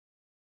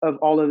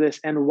all of this,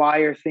 and why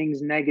are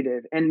things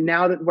negative. And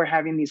now that we're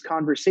having these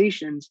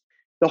conversations,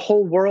 the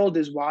whole world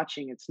is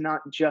watching. It's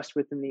not just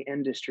within the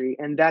industry,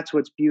 and that's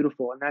what's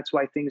beautiful, and that's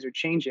why things are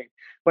changing.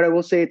 But I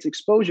will say it's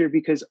exposure,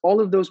 because all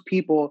of those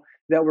people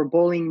that were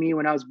bullying me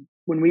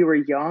when we were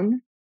young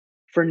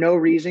for no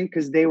reason,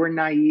 because they were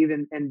naive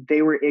and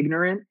they were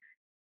ignorant,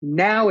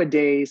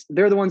 nowadays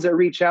they're the ones that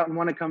reach out and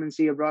want to come and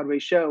see a Broadway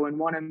show and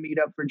want to meet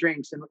up for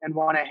drinks and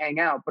want to hang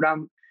out. But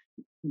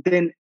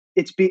then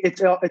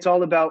it's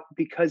all about,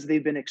 because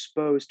they've been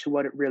exposed to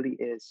what it really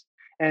is,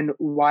 and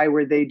why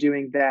were they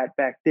doing that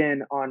back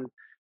then on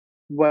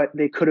what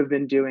they could have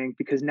been doing,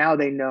 because now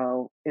they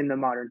know in the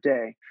modern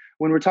day.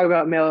 When we're talking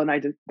about male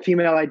and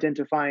female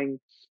identifying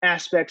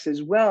aspects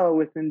as well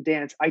within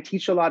dance, I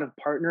teach a lot of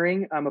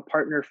partnering. I'm a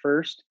partner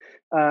first,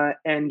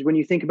 and when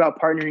you think about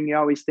partnering, you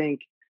always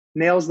think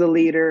male's the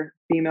leader,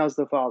 female's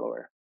the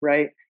follower,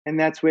 right? And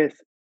that's with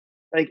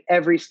like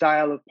every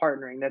style of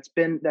partnering. That's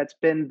been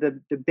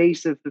the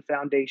base of the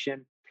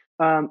foundation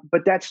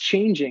But that's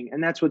changing,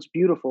 and that's what's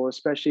beautiful,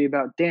 especially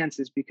about dance,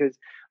 is because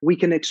we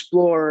can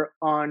explore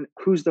on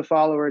who's the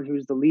follower and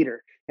who's the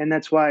leader. And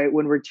that's why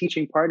when we're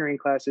teaching partnering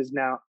classes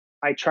now,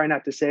 I try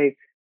not to say,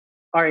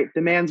 all right,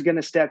 the man's going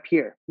to step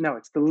here. No,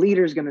 it's the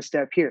leader's going to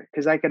step here,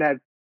 because I could have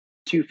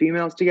two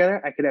females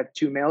together. I could have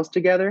two males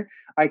together.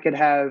 I could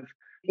have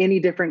any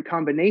different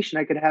combination.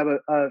 I could have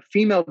a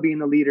female being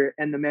the leader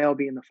and the male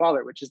being the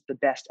follower, which is the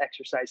best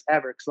exercise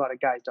ever, because a lot of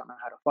guys don't know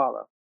how to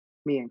follow,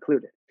 me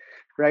included,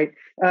 right?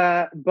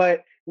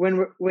 But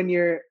when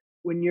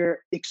you're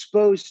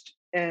exposed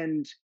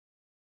and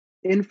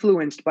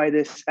influenced by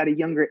this at a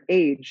younger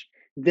age,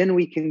 then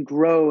we can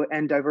grow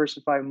and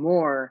diversify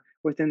more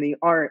within the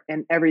art,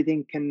 and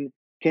everything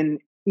can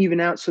even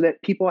out, so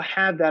that people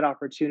have that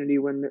opportunity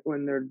when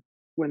they're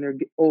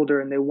older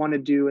and they want to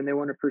do and they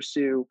want to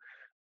pursue.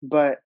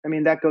 But I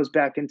mean, that goes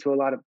back into a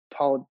lot of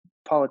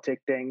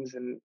politic things,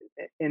 and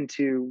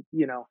into,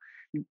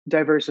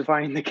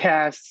 diversifying the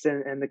casts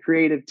and the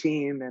creative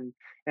team,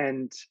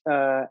 and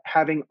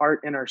having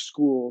art in our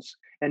schools,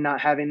 and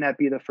not having that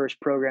be the first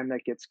program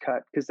that gets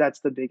cut, because that's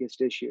the biggest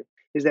issue,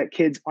 is that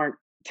kids aren't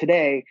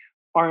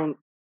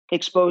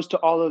exposed to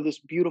all of this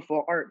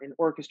beautiful art in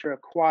orchestra,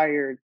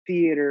 choir,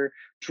 theater,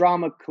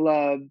 drama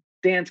club,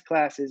 dance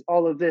classes.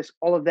 All of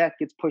that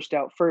gets pushed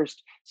out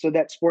first, so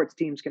that sports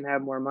teams can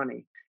have more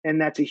money.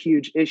 And that's a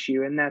huge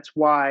issue, and that's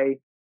why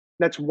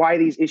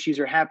these issues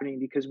are happening,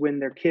 because when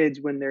they're kids,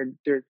 when they're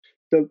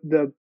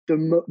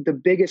the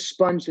biggest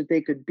sponge that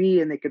they could be,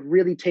 and they could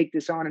really take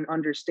this on and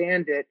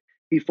understand it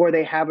before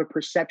they have a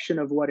perception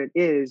of what it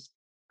is.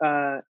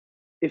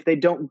 If they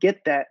don't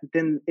get that,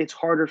 then it's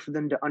harder for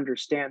them to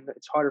understand. That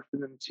it's harder for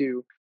them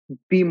to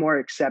be more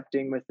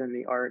accepting within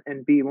the art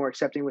and be more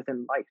accepting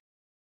within life.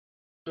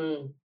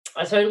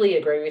 I totally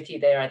agree with you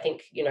there. I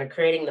think,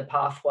 creating the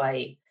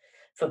pathway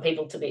for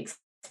people to be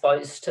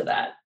exposed to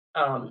that,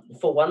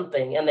 for one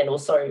thing, and then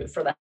also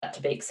for that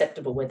to be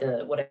acceptable,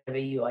 whatever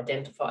you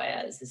identify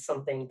as, is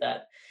something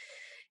that,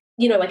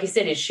 like you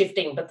said, is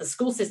shifting, but the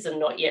school system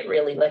not yet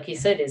really, like you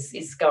said,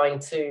 is going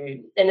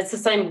to, and it's the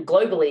same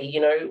globally,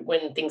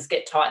 when things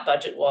get tight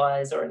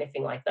budget-wise or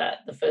anything like that,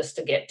 the first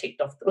to get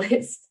ticked off the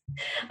list,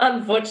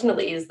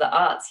 unfortunately, is the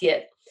arts.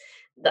 Yet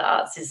the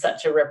arts is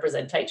such a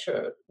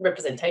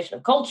representation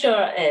of culture,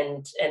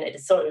 and it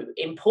is so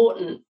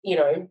important.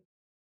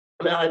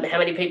 How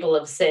many people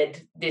have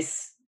said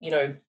this,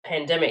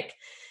 pandemic,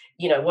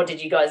 what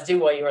did you guys do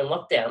while you were in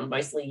lockdown?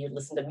 Mostly you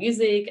listened to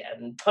music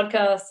and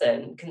podcasts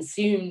and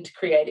consumed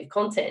creative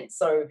content.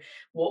 So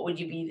what would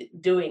you be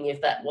doing if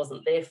that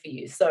wasn't there for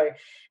you? So,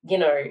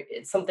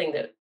 it's something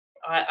that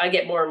I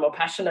get more and more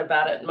passionate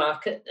about it,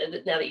 Mark,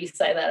 now that you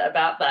say that,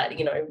 about that,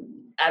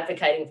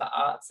 advocating for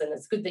arts. And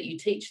it's good that you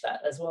teach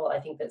that as well. I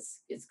think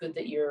it's good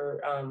that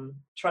you're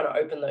trying to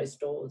open those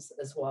doors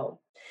as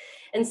well.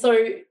 And so,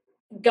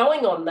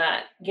 going on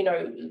that,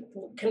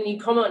 can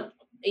you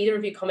either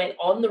of you comment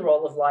on the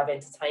role of live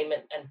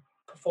entertainment and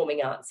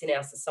performing arts in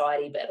our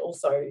society, but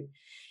also,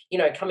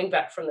 coming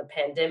back from the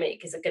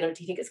pandemic, do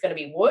you think it's going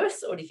to be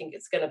worse, or do you think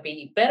it's going to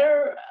be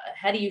better?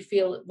 How do you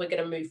feel we're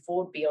going to move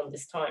forward beyond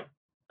this time?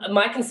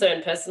 My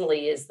concern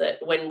personally is that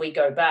when we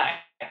go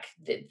back,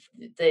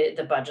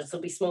 the budgets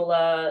will be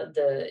smaller,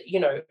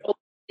 all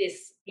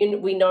this,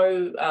 we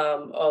know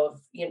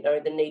of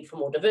the need for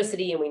more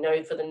diversity, and we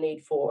know for the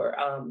need for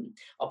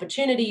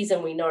opportunities,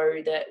 and we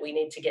know that we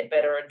need to get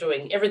better at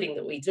doing everything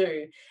that we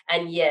do,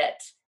 and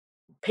yet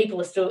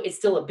it's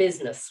still a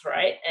business,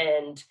 right?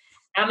 And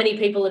how many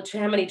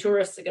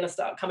tourists are going to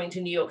start coming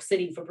to New York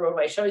City for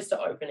Broadway shows to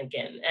open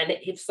again? And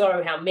if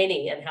so, how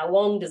many, and how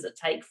long does it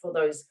take for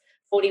those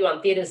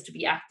 41 theatres to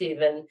be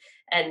active?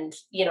 And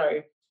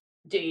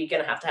do you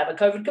going to have a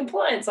COVID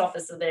compliance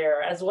officer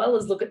there, as well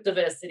as look at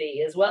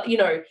diversity as well?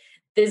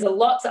 There's a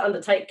lot to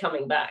undertake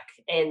coming back.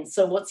 And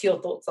so what's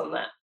your thoughts on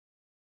that?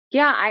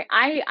 Yeah,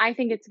 I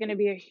think it's going to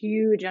be a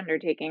huge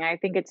undertaking. I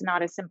think it's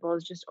not as simple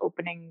as just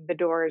opening the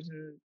doors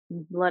and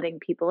letting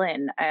people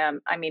in.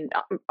 I mean,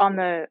 on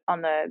the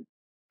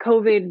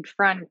COVID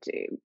front,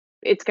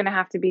 it's going to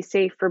have to be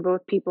safe for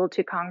both people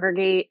to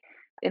congregate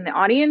in the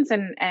audience,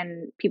 and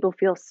people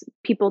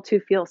to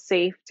feel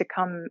safe to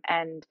come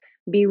and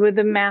be with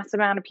a mass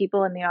amount of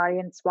people in the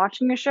audience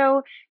watching a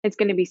show. It's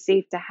going to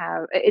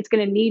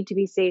need to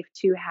be safe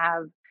to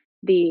have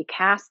the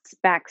casts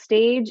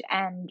backstage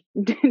and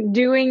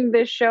doing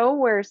the show,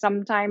 where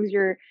sometimes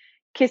you're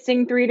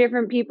kissing 3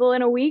 different people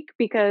in a week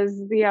because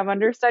you have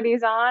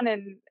understudies on,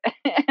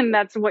 and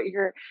that's what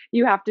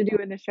you have to do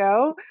in the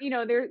show.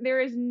 There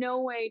is no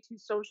way to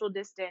social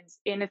distance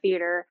in a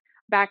theater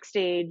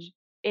backstage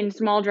in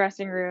small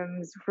dressing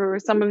rooms. For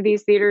some of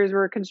these theaters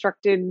were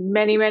constructed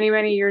many, many,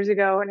 many years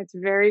ago, and it's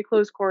very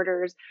close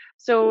quarters.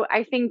 So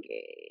I think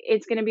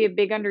it's going to be a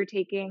big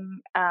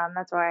undertaking.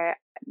 That's why,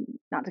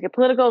 not to get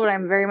political, but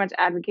I'm very much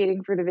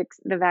advocating for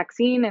the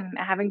vaccine and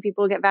having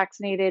people get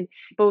vaccinated,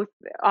 both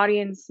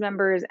audience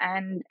members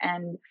and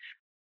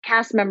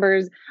cast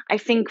members. I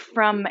think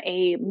from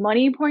a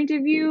money point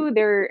of view,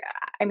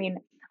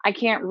 I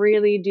can't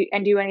really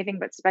do anything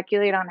but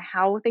speculate on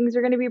how things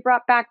are going to be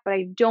brought back, but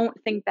I don't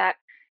think that,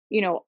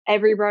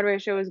 every Broadway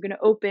show is going to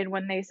open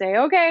when they say,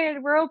 okay,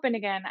 we're open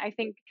again. I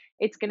think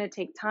it's going to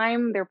take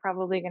time. They're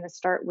probably going to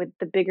start with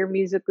the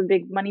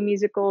big money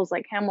musicals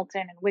like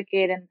Hamilton and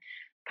Wicked, and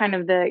kind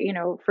of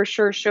the, for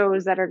sure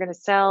shows that are going to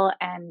sell,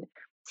 and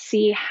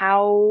see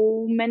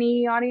how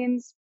many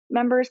audience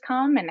members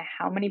come and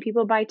how many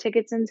people buy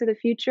tickets into the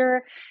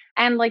future.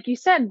 And like you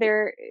said,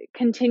 they're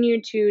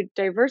continue to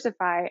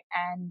diversify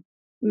and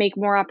make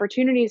more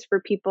opportunities for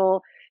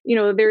people.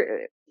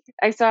 There,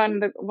 I saw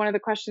in one of the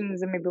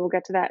questions, and maybe we'll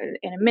get to that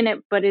in a minute,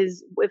 but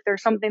is, if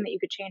there's something that you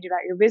could change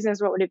about your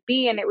business, what would it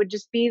be? And it would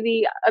just be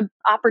the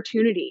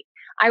opportunity.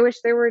 I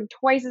wish there were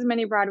twice as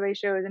many Broadway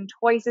shows and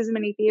twice as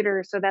many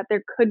theaters, so that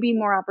there could be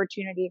more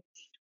opportunity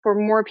for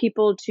more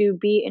people to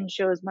be in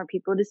shows, more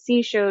people to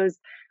see shows,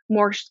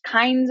 more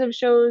kinds of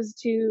shows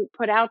to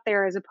put out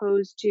there, as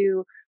opposed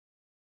to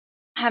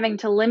having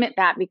to limit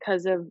that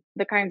because of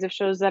the kinds of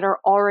shows that are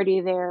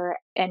already there,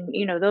 and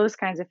those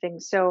kinds of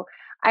things. So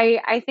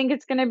I think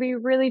it's going to be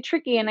really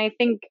tricky. And I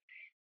think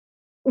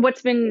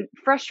what's been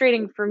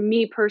frustrating for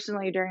me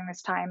personally during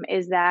this time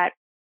is that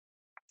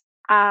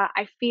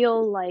I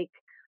feel like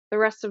the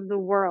rest of the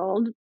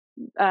world,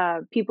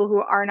 people who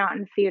are not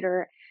in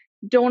theater,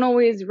 don't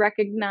always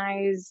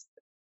recognize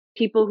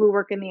people who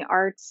work in the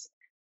arts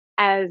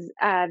as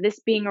this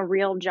being a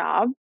real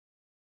job,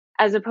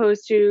 as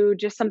opposed to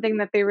just something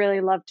that they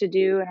really love to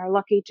do and are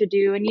lucky to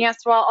do. And yes,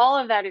 while all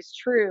of that is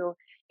true,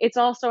 it's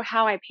also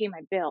how I pay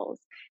my bills.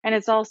 And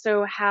it's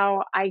also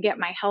how I get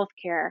my health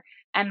care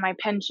and my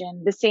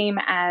pension, the same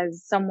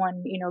as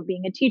someone,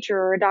 being a teacher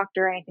or a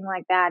doctor or anything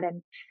like that.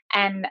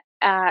 And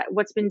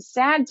what's been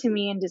sad to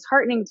me and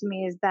disheartening to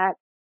me is that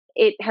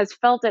it has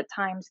felt at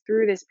times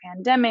through this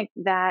pandemic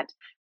that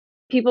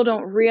people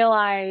don't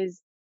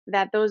realize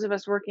that those of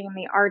us working in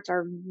the arts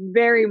are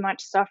very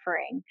much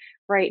suffering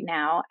right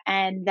now.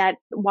 And that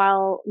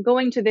while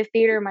going to the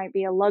theater might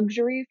be a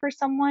luxury for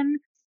someone,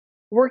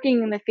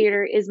 working in the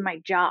theater is my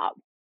job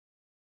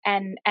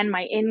and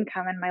my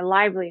income and my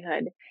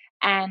livelihood.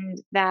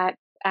 And that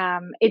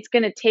it's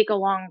going to take a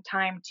long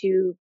time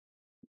to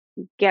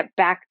get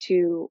back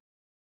to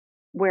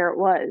where it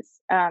was.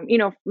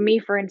 For me,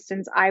 for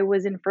instance, I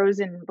was in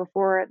Frozen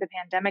before the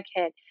pandemic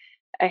hit,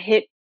 a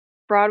hit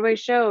Broadway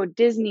show,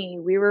 Disney.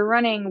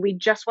 We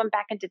just went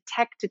back into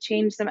tech to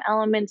change some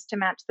elements to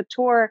match the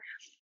tour.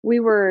 We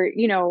were,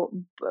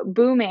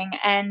 booming.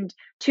 And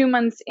 2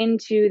 months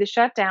into the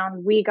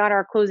shutdown, we got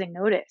our closing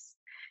notice.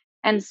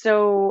 And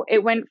so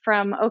it went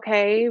from,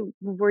 okay,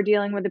 we're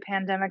dealing with a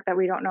pandemic that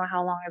we don't know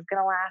how long it's going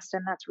to last.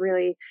 And that's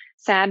really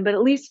sad. But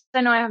at least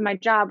I know I have my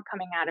job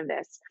coming out of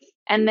this.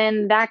 And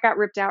then that got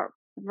ripped out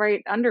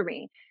right under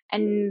me.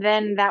 And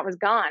then that was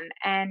gone.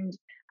 And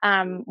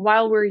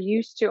while we're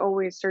used to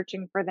always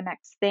searching for the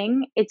next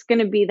thing, it's going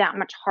to be that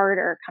much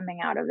harder coming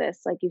out of this,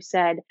 like you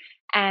said.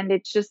 And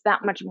it's just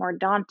that much more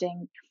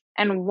daunting.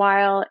 And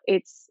while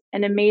it's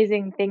an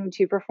amazing thing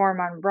to perform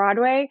on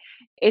Broadway,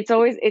 it's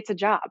a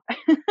job,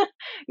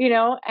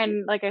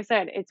 and like I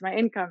said, it's my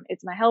income,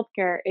 it's my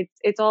healthcare,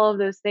 it's all of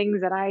those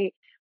things that I,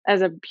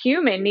 as a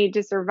human, need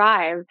to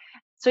survive.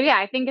 So yeah,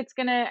 I think it's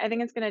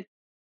gonna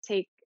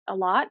take a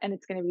lot, and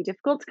it's gonna be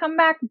difficult to come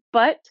back.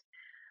 But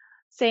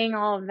saying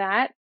all of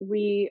that,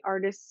 we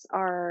artists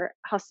are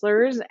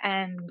hustlers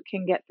and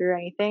can get through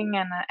anything.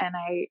 And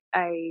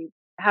I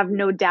have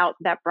no doubt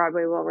that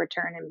Broadway will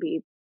return and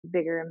be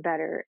bigger and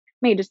better. It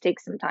may just take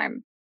some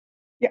time.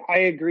 Yeah, I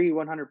agree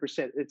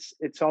 100%.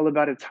 It's all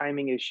about a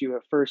timing issue.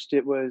 At first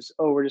it was,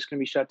 oh, we're just going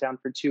to be shut down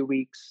for 2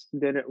 weeks.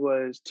 Then it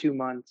was 2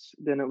 months.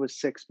 Then it was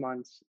 6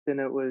 months. Then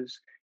it was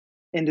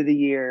end of the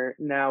year.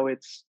 Now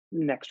it's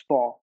next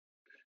fall.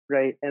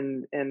 Right.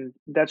 And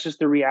that's just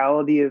the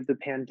reality of the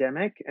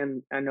pandemic.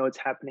 And I know it's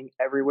happening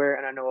everywhere.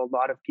 And I know a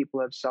lot of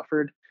people have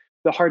suffered.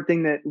 The hard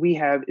thing that we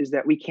have is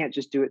that we can't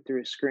just do it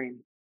through a screen.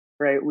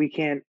 Right. We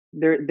can't,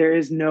 there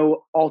is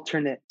no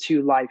alternate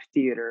to live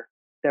theater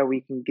that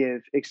we can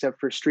give except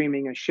for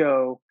streaming a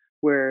show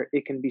where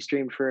it can be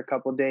streamed for a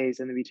couple of days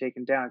and then be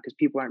taken down because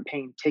people aren't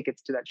paying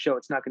tickets to that show.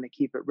 It's not going to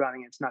keep it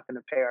running. It's not going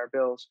to pay our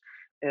bills.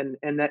 And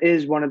that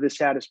is one of the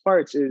saddest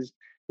parts is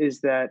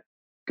that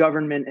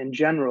government in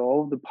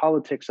general, the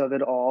politics of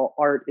it all,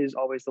 art is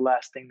always the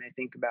last thing they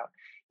think about,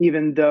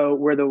 even though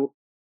we're the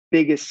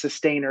biggest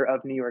sustainer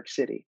of New York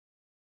City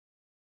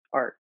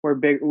art. We're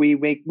big. We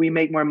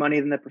make more money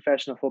than the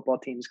professional football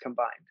teams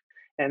combined,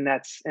 and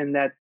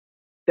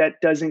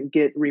that doesn't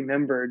get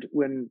remembered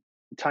when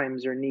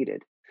times are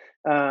needed.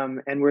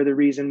 And we're the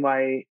reason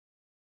why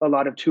a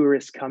lot of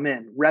tourists come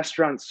in.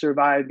 Restaurants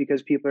survive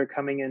because people are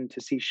coming in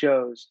to see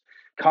shows.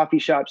 Coffee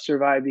shops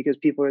survive because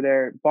people are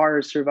there.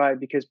 Bars survive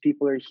because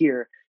people are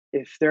here.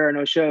 If there are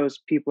no shows,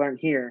 people aren't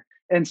here.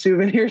 And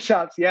souvenir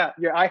shops, yeah,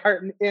 your I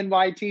Heart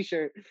NY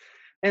T-shirt.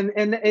 And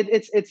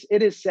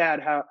it is sad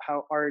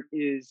how art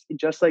is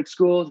just like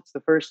schools. It's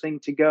the first thing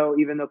to go,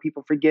 even though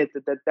people forget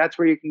that's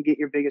where you can get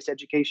your biggest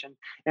education,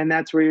 and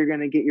that's where you're going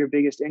to get your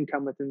biggest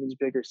income within these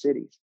bigger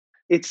cities.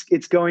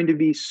 it's going to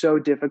be so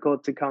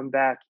difficult to come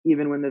back,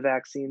 even when the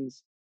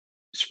vaccines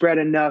spread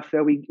enough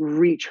that we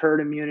reach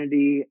herd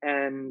immunity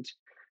and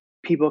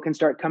people can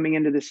start coming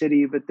into the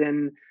city. But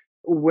then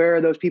where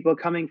are those people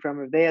coming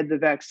from? If they had the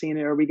vaccine,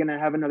 are we going to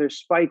have another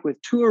spike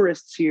with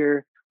tourists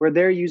here where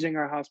they're using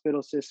our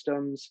hospital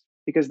systems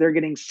because they're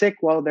getting sick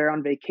while they're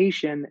on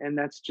vacation? And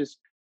that's just,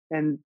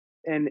 and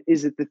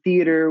is it the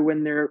theater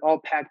when they're all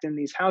packed in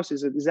these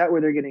houses? Is that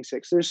where they're getting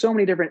sick? So there's so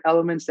many different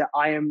elements that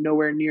I am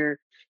nowhere near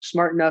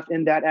smart enough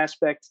in that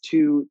aspect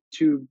to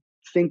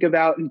think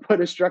about and put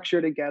a structure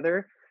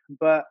together.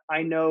 But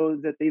I know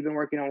that they've been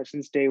working on it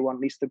since day one, at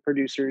least the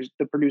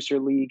producer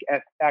league,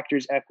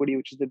 Actors Equity,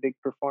 which is the big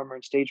performer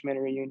and stage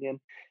manager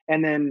union,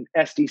 and then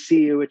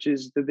SDC, which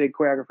is the big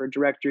choreographer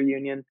director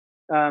union.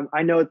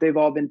 I know that they've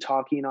all been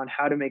talking on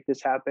how to make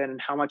this happen and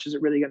how much is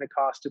it really going to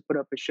cost to put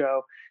up a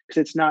show.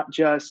 Because it's not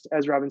just,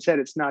 as Robin said,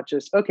 it's not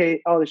just,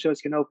 okay, all the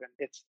shows can open.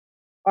 It's,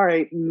 all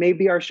right,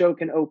 maybe our show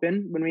can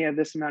open when we have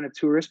this amount of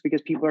tourists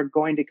because people are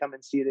going to come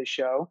and see this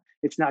show.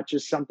 It's not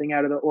just something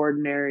out of the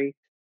ordinary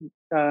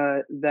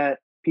that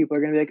people are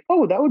going to be like,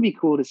 oh, that would be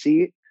cool to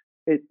see.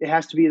 It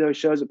has to be those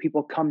shows that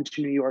people come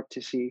to New York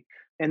to see.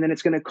 And then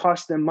it's going to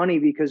cost them money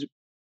because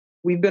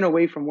we've been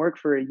away from work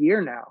for a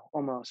year now,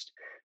 almost.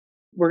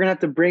 We're going to have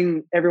to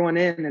bring everyone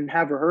in and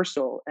have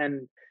rehearsal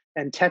and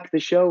tech the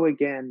show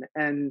again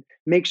and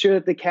make sure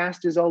that the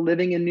cast is all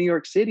living in New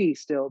York City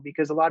still,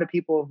 because a lot of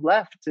people have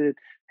left to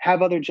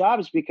have other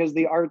jobs because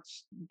the art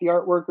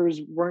workers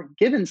weren't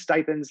given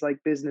stipends like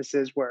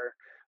businesses were,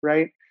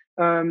 right?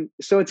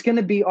 So it's going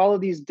to be all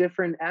of these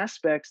different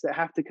aspects that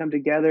have to come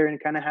together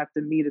and kind of have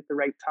to meet at the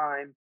right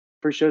time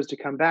for shows to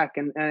come back.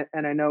 And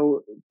I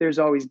know there's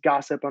always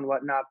gossip on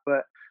whatnot,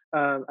 but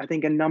I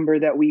think a number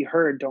that we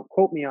heard, don't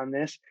quote me on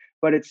this,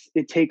 but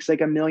it takes like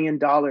 $1 million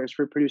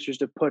for producers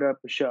to put up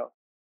a show,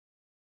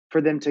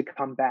 for them to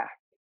come back,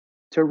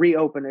 to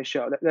reopen a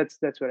show. That's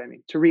what I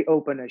mean, to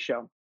reopen a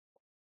show.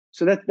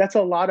 So that's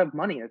a lot of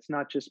money. It's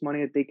not just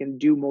money that they can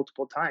do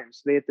multiple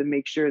times. They have to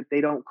make sure that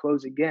they don't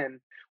close again,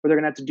 or they're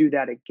going to have to do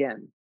that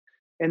again.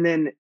 And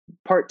then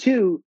part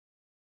two,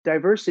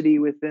 diversity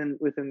within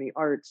the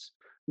arts.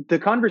 The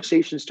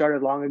conversation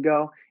started long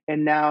ago,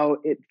 and now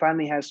it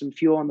finally has some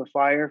fuel on the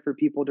fire for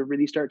people to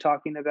really start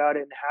talking about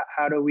it. And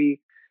how do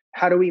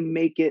we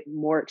make it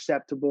more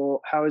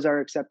acceptable? How is our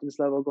acceptance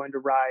level going to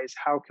rise?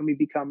 How can we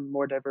become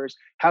more diverse?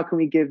 How can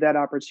we give that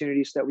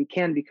opportunity so that we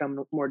can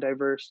become more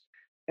diverse?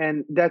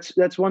 And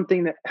that's one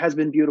thing that has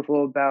been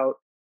beautiful about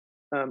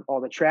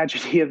all the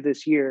tragedy of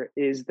this year,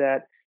 is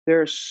that there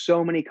are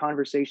so many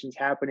conversations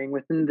happening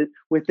within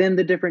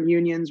the different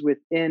unions, with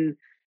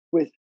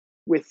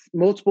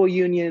multiple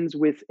unions,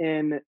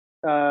 within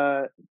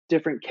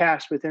different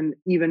casts, within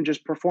even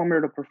just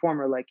performer to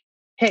performer. Like,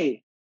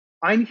 hey,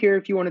 I'm here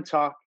if you want to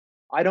talk.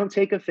 I don't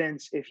take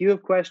offense. If you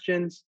have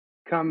questions,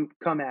 come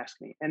ask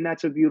me. And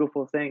that's a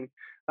beautiful thing.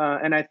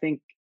 And I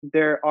think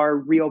there are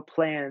real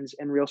plans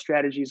and real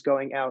strategies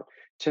going out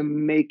to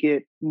make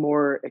it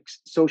more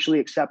socially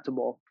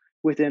acceptable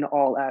within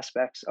all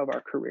aspects of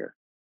our career.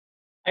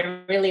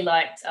 I really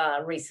liked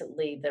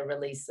recently the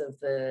release of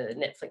the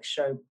Netflix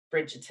show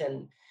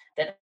Bridgerton,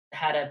 that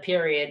had a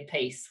period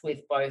piece with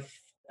both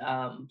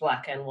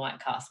black and white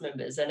cast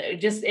members, and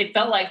it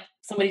felt like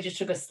somebody just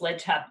took a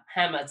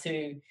sledgehammer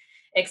to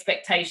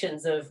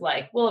expectations of,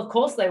 like, well, of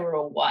course they were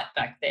all white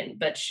back then,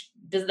 but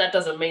that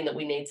doesn't mean that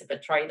we need to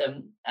portray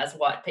them as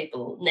white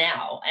people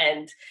now.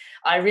 And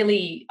I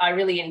really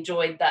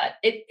enjoyed that.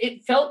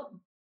 It felt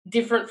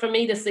different for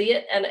me to see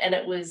it, and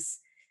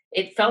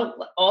it felt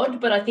odd,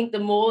 but I think the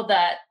more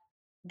that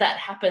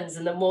happens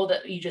and the more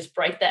that you just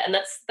break that, and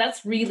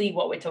that's really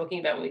what we're talking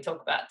about when we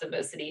talk about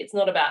diversity. It's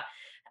not about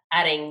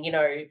adding,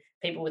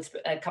 people with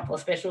a couple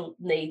of special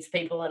needs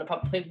people and a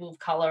couple of people of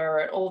color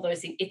and all those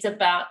things. It's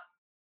about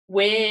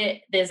where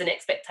there's an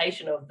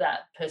expectation of that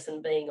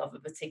person being of a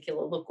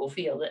particular look or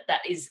feel,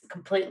 that is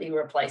completely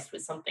replaced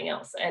with something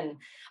else. And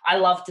I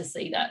love to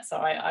see that. So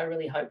I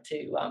really hope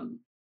to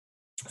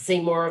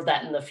see more of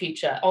that in the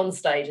future, on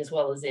stage as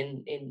well as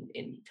in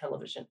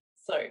television.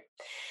 So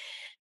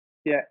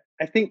yeah,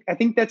 I think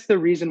that's the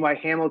reason why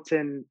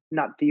Hamilton,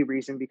 not the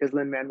reason, because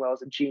Lin-Manuel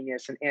is a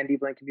genius and Andy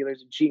Blankenbuehler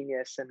is a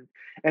genius,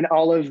 and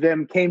all of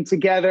them came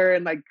together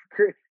and like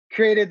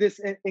created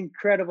this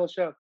incredible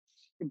show.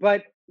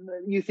 But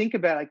you think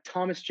about, like,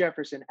 Thomas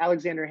Jefferson,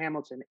 Alexander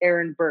Hamilton,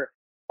 Aaron Burr,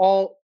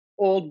 all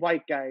old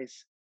white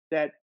guys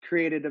that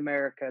created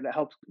America, that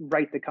helped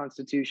write the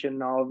Constitution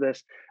and all of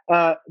this.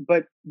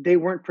 But they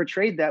weren't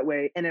portrayed that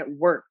way, and it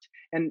worked.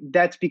 And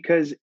that's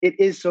because it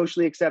is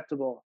socially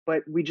acceptable.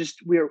 But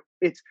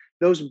it's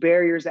those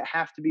barriers that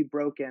have to be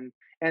broken.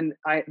 And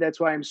that's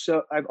why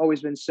I've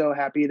always been so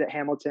happy that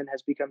Hamilton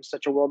has become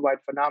such a worldwide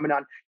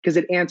phenomenon, because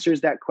it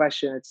answers that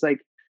question. It's like,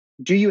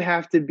 do you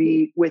have to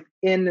be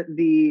within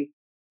the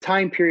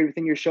time period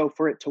within your show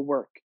for it to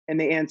work? And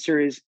the answer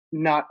is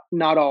not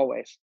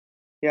always.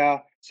 Yeah.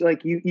 So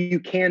like you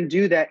can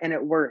do that and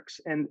it works.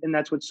 And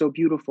that's what's so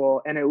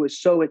beautiful. And it was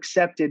so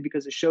accepted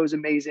because the show's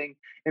amazing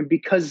and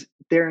because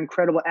they're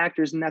incredible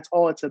actors. And that's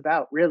all it's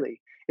about,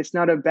 really. It's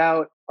not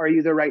about, are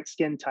you the right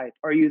skin type?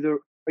 Are you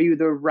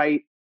the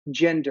right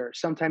gender?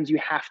 Sometimes you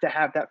have to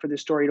have that for the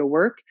story to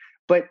work,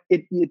 but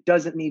it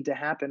doesn't need to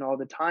happen all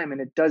the time.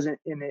 And it doesn't,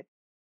 and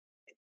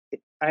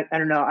I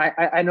don't know.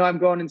 I know I'm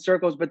going in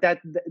circles, but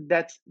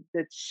that's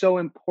so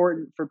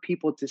important for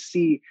people to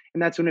see.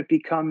 And that's when it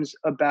becomes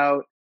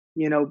about,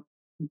 you know,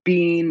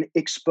 being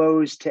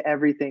exposed to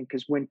everything.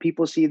 Because when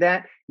people see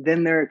that,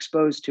 then they're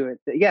exposed to it.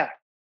 Yeah,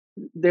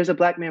 there's a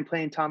black man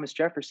playing Thomas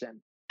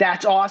Jefferson.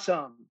 That's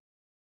awesome,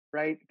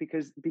 right?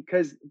 Because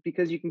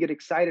you can get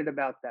excited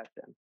about that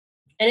then.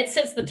 And it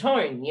sets the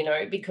tone,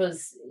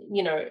 because,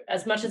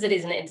 as much as it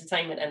is an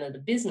entertainment and a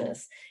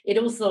business, it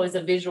also is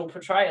a visual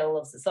portrayal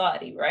of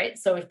society, right?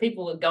 So if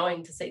people are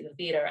going to see the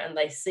theatre and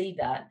they see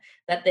that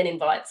then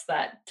invites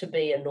that to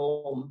be a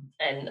norm.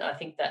 And I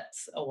think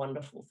that's a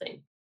wonderful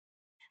thing.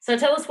 So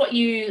tell us what do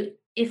you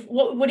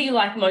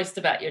like most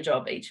about your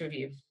job, each of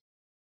you?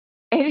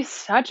 It is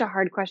such a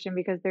hard question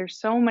because there's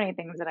so many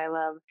things that I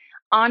love.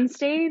 On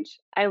stage,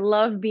 I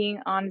love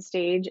being on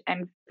stage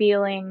and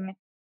feeling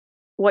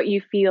what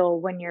you feel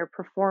when you're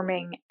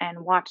performing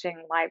and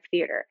watching live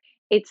theater.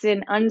 It's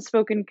an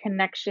unspoken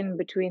connection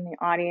between the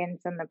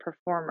audience and the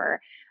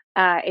performer.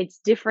 It's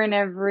different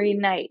every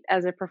night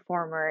as a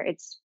performer.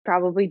 It's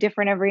probably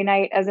different every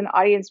night as an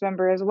audience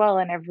member as well,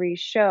 in every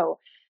show.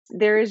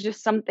 There is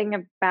just something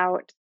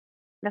about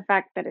the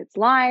fact that it's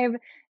live,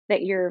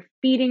 that you're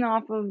feeding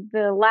off of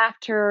the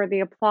laughter or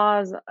the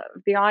applause of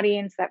the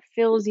audience that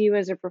fills you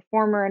as a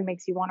performer and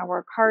makes you want to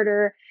work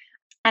harder.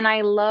 And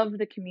I love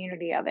the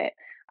community of it.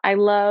 I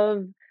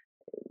love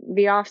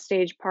the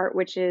offstage part,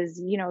 which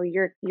is,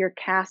 your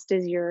cast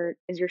is your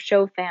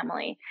show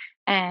family,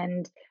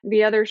 and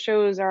the other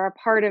shows are a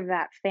part of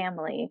that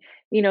family.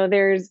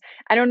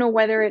 I don't know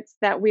whether it's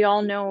that we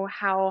all know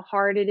how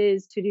hard it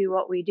is to do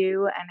what we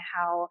do and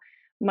how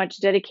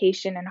much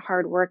dedication and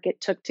hard work it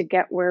took to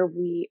get where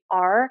we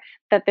are,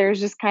 that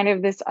there's just kind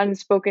of this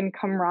unspoken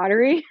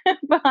camaraderie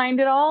behind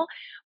it all.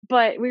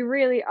 But we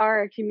really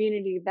are a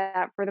community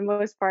that, for the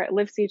most part,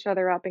 lifts each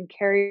other up and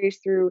carries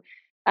through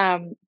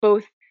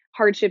both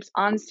hardships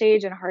on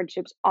stage and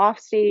hardships off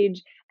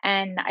stage.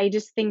 And I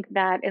just think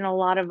that in a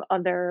lot of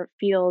other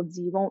fields,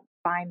 you won't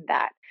find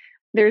that.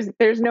 There's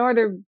no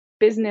other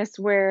business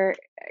where,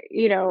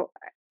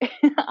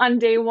 on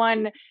day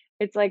one,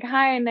 it's like,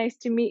 hi, nice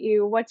to meet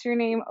you. What's your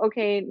name?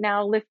 Okay,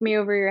 now lift me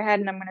over your head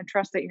and I'm going to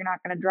trust that you're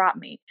not going to drop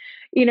me,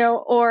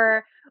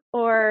 or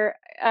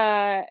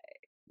I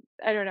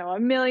don't know, a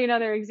million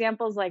other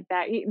examples like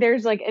that.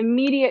 There's like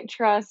immediate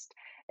trust,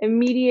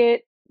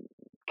 immediate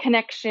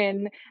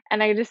connection,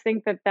 and I just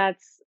think that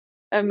that's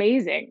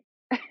amazing.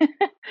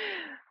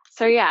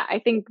 So yeah, I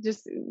think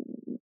just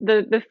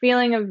the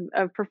feeling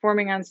of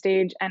performing on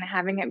stage and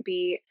having it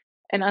be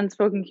an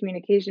unspoken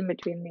communication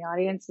between the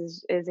audience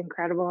is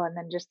incredible, and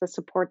then just the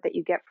support that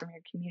you get from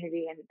your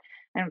community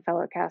and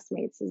fellow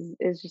castmates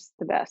is just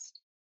the best.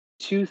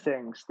 Two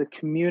things: the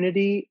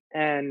community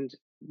and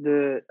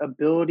the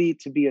ability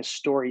to be a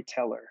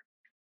storyteller.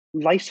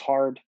 Life's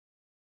hard,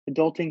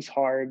 adulting's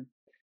hard,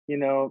 you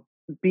know,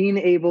 being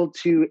able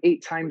to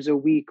 8 times a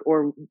week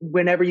or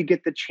whenever you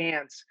get the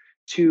chance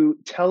to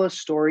tell a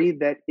story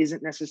that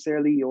isn't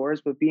necessarily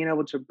yours, but being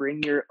able to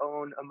bring your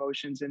own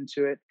emotions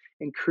into it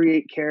and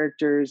create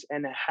characters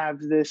and have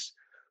this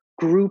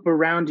group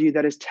around you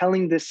that is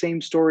telling the same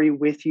story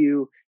with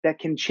you, that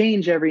can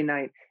change every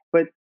night,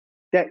 but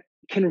that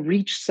can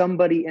reach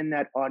somebody in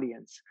that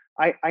audience.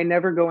 I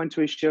never go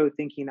into a show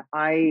thinking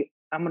I'm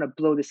gonna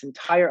blow this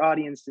entire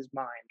audience's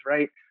mind,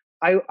 right?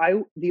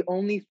 I the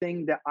only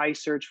thing that I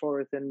search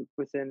for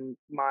within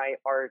my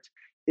art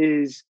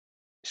is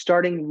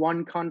starting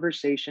one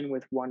conversation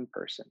with one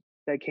person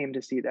that came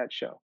to see that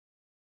show,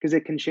 because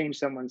it can change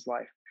someone's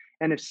life.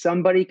 And if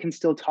somebody can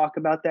still talk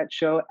about that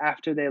show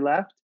after they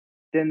left,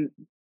 then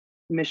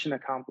mission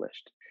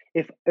accomplished.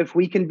 If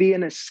we can be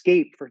an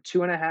escape for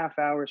 2.5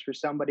 hours for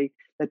somebody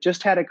that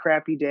just had a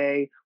crappy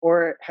day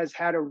or has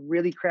had a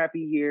really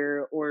crappy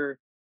year, or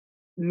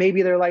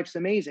maybe their life's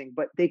amazing,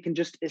 but they can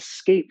just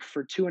escape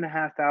for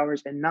 2.5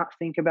 hours and not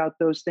think about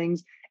those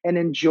things and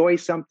enjoy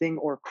something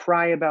or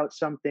cry about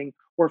something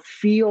or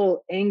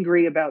feel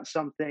angry about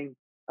something,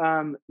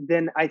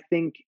 then I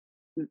think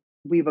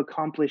we've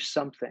accomplished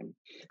something.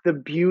 The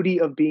beauty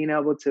of being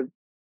able to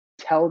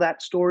tell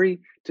that story,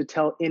 to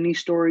tell any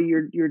story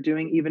you're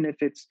doing, even if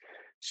it's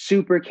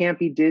super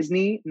campy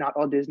Disney, not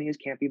all Disney is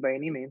campy by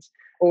any means,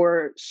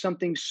 or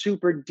something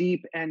super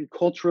deep and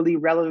culturally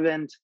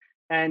relevant,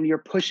 and you're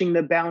pushing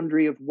the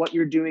boundary of what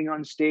you're doing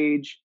on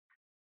stage,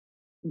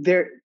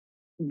 there,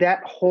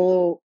 that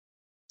whole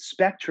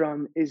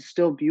spectrum is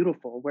still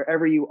beautiful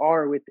wherever you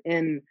are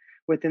within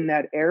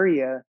that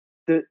area.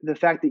 The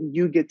fact that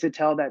you get to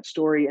tell that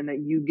story and that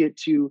you get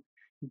to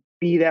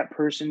be that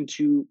person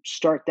to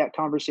start that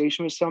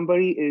conversation with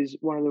somebody is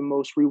one of the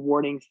most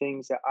rewarding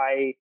things that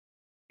I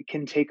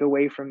can take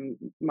away from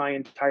my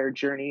entire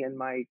journey and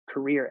my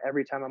career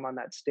every time I'm on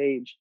that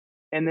stage.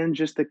 And then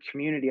just the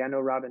community. I know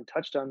Robin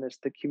touched on this,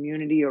 the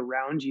community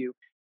around you.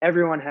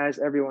 Everyone has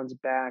everyone's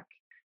back.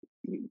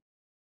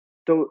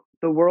 The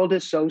the world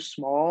is so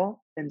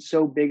small and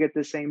so big at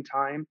the same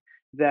time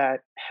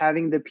that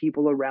having the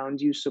people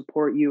around you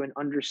support you and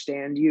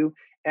understand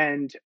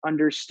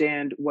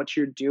what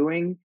you're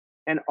doing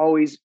and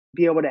always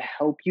be able to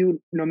help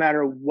you no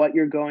matter what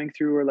you're going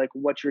through or like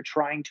what you're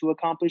trying to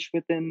accomplish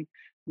within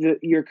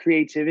your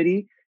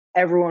creativity,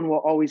 everyone will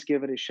always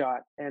give it a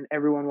shot and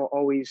everyone will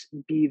always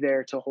be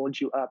there to hold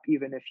you up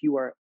even if you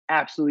are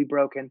absolutely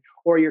broken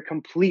or you're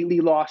completely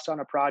lost on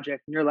a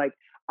project and you're like,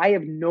 I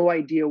have no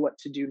idea what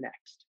to do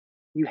next.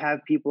 You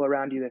have people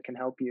around you that can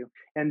help you,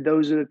 and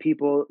those are the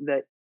people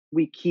that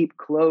we keep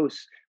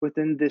close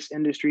within this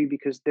industry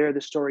because they're the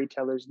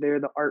storytellers, they're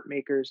the art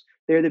makers,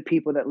 they're the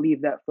people that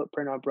leave that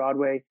footprint on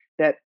Broadway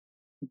that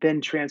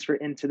then transfer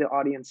into the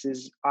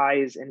audience's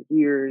eyes and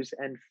ears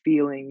and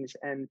feelings.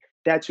 And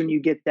that's when you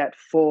get that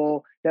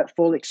full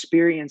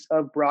experience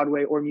of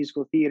Broadway or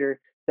musical theater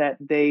that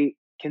they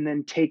can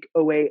then take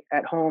away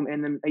at home,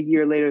 and then a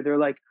year later they're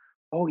like,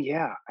 oh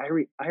yeah,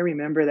 I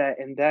remember that,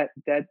 and that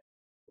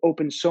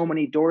opened so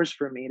many doors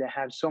for me to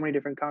have so many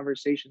different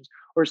conversations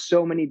or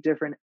so many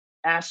different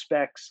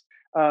aspects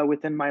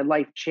within my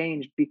life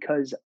changed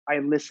because I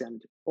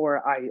listened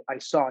or I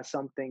saw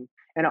something.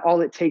 And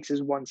all it takes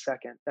is 1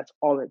 second. That's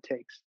all it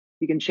takes.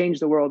 You can change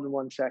the world in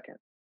 1 second,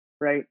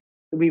 right?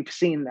 We've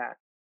seen that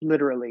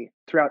literally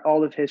throughout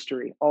all of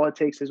history. All it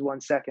takes is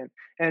 1 second.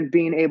 And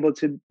being able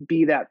to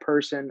be that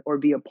person or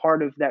be a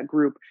part of that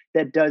group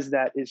that does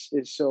that is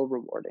so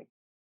rewarding.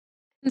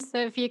 And so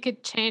if you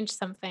could change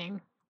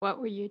something, what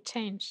would you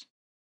change?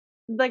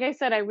 Like I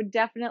said, I would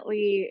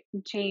definitely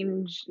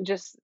change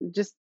just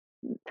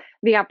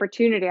the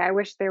opportunity. I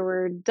wish there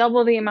were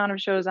double the amount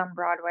of shows on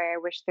Broadway. I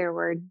wish there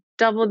were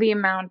double the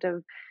amount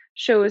of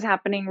shows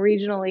happening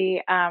regionally.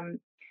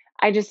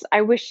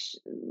 I wish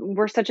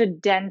we're such a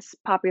dense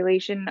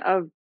population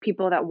of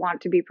people that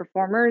want to be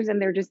performers, and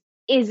there just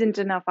isn't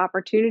enough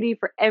opportunity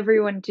for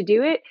everyone to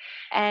do it.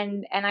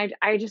 And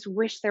I just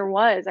wish there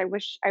was. I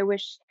wish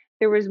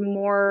there was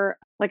more.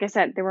 Like I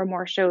said, there were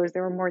more shows,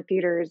 there were more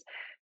theaters.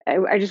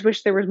 I just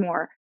wish there was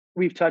more.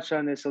 We've touched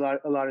on this a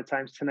lot of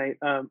times tonight,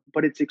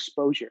 but it's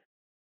exposure.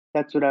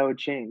 That's what I would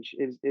change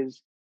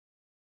is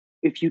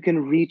if you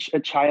can reach a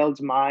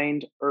child's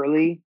mind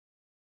early,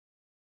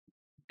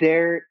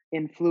 their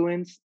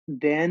influence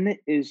then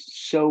is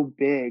so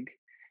big,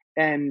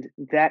 and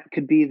that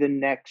could be the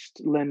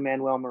next Lin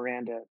Manuel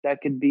Miranda.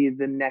 That could be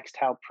the next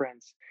Hal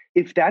Prince.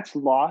 If that's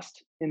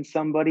lost in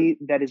somebody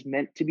that is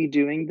meant to be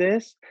doing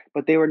this,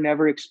 but they were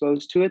never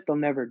exposed to it, they'll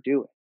never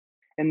do it.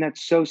 And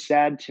that's so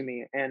sad to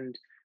me. And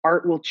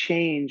art will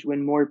change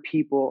when more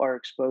people are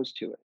exposed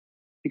to it,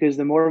 because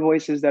the more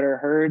voices that are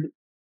heard,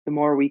 the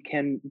more we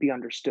can be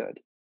understood,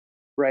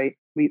 right?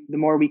 The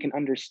more we can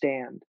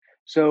understand.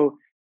 So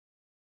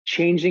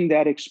changing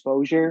that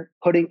exposure,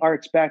 putting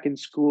arts back in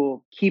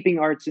school, keeping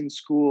arts in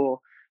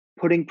school,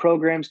 putting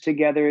programs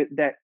together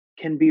that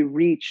can be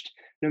reached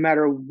no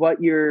matter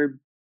what your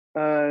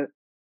uh,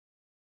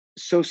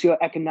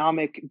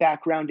 socioeconomic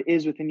background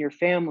is within your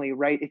family,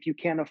 right? If you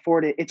can't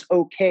afford it, it's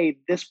okay.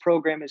 This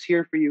program is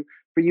here for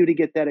you to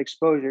get that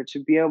exposure, to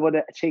be able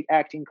to take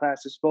acting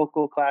classes,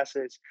 vocal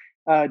classes,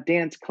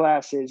 dance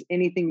classes,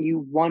 anything you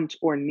want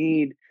or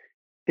need.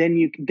 Then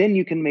you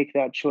can make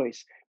that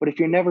choice. But if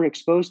you're never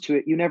exposed to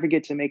it, you never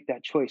get to make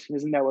that choice. And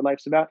isn't that what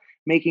life's about?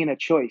 Making a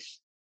choice,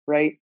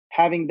 right?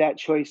 Having that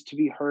choice to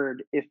be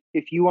heard.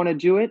 If you want to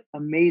do it,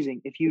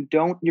 amazing. If you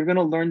don't, you're going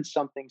to learn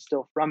something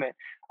still from it.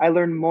 I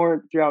learned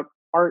more throughout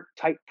art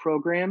type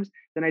programs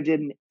than I did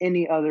in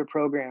any other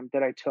program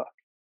that I took,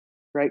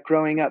 right?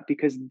 Growing up,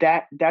 because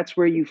that's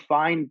where you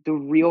find the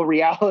real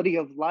reality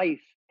of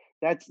life.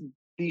 That's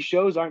These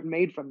shows aren't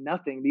made from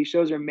nothing. These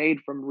shows are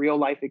made from real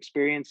life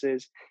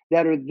experiences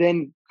that are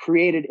then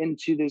created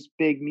into this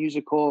big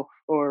musical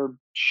or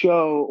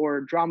show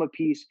or drama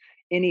piece,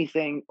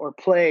 anything or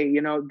play,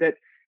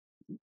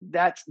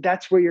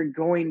 that's where you're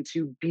going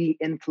to be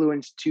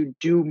influenced to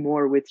do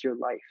more with your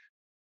life.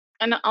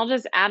 And I'll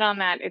just add on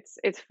that.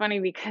 It's funny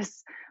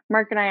because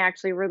Mark and I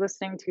actually were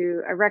listening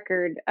to a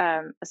record,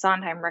 a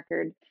Sondheim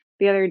record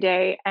the other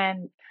day,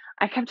 and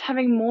I kept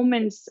having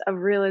moments of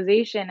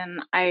realization.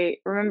 And I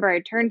remember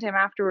I turned to him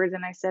afterwards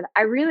and I said,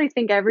 I really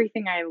think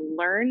everything I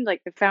learned,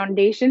 like the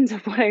foundations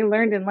of what I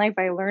learned in life,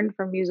 I learned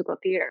from musical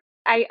theater.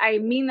 I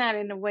mean that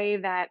in a way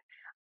that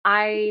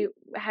I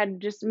had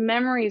just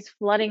memories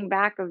flooding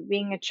back of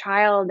being a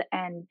child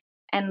and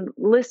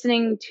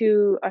listening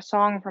to a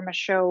song from a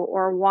show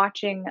or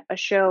watching a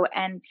show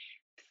and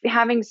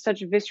having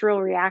such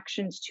visceral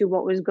reactions to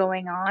what was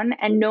going on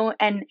and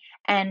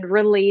and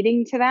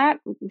relating to that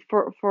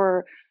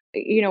for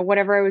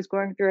whatever I was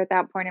going through at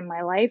that point in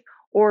my life,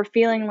 or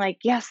feeling like,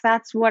 yes,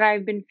 that's what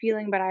I've been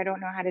feeling but I don't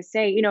know how to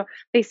say.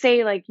 They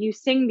say like you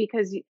sing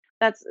because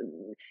that's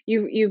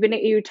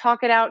you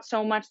talk it out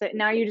so much that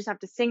now you just have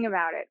to sing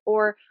about it,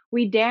 or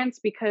we dance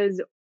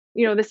because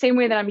the same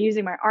way that I'm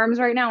using my arms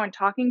right now and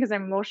talking because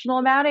I'm emotional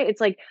about it,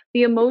 it's like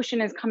the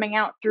emotion is coming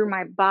out through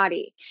my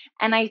body.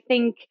 And I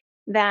think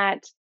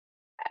that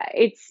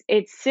it's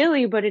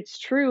silly, but it's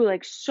true.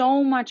 Like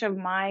so much of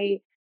my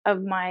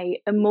of my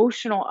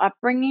emotional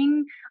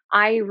upbringing,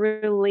 I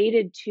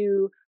related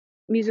to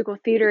musical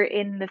theater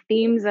in the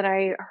themes that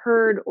I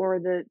heard or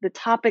the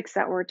topics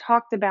that were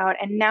talked about.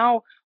 And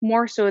now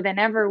more so than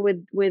ever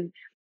with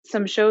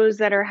some shows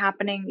that are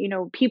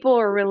happening, people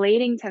are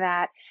relating to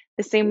that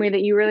the same way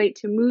that you relate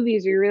to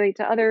movies or you relate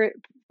to other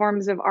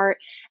forms of art.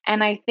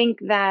 And I think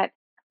that,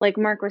 like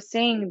Mark was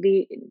saying,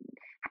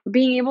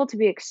 being able to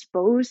be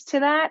exposed to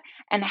that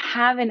and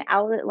have an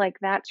outlet like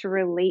that to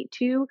relate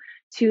to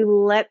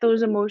let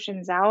those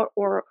emotions out,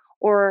 or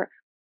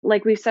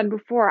like we've said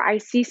before, I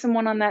see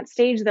someone on that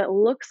stage that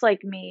looks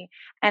like me,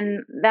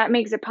 and that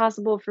makes it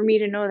possible for me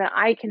to know that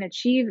I can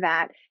achieve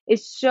that,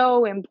 is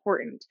so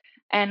important.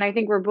 And I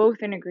think we're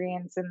both in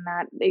agreement in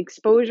that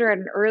exposure at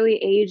an early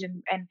age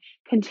and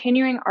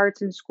continuing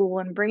arts in school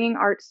and bringing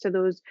arts to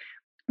those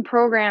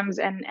programs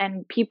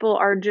and people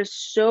are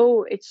just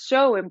it's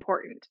so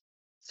important.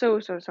 So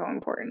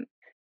important.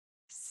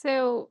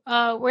 So,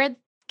 where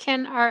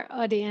can our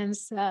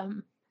audience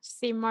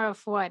see more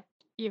of what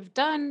you've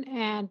done?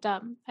 And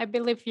I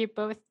believe you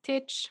both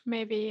teach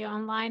maybe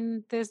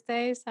online these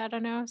days. I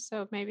don't know.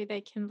 So maybe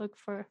they can look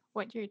for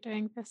what you're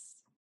doing these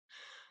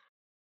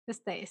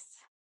days.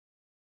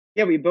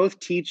 Yeah, we both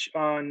teach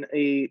on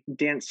a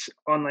dance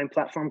online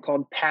platform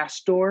called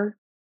Passdoor,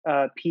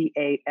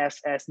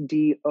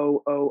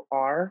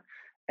 PASSDOOR.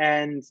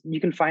 And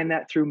you can find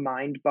that through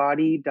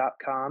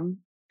mindbody.com.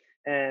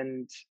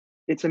 And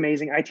it's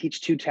amazing. I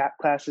teach 2 tap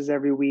classes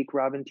every week.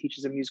 Robin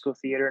teaches a musical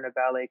theater and a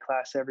ballet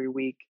class every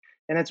week.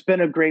 And it's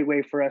been a great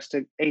way for us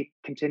to, A,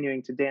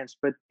 continuing to dance,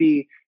 but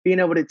B, being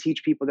able to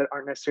teach people that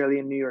aren't necessarily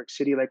in New York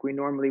City like we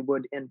normally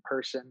would in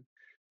person.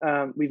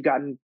 We've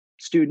gotten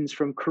students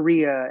from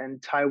Korea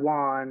and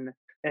Taiwan,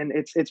 and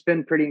it's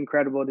been pretty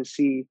incredible to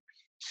see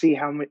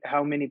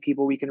how many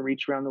people we can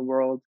reach around the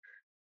world.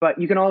 But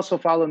you can also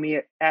follow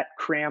me at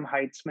Cram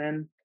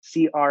Heitzman,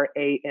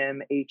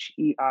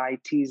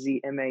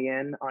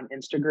 CRAMHEITZMAN on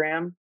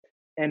Instagram,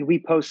 and we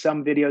post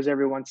some videos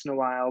every once in a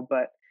while.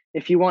 But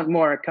if you want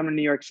more, come to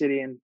New York City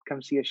and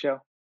come see a show.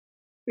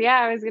 Yeah,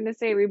 I was gonna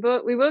say we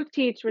both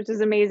teach, which is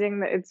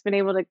amazing that it's been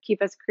able to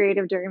keep us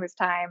creative during this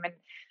time. And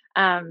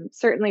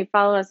certainly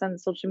follow us on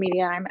social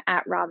media. I'm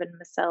at Robin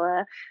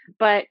Masella.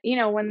 But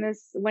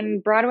when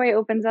Broadway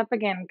opens up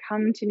again,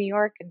 come to New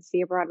York and see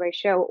a Broadway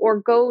show, or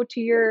go to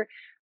your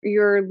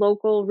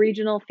local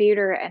regional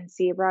theater and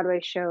see a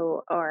Broadway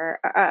show, or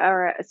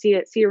see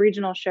a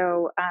regional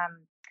show,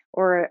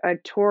 or a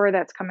tour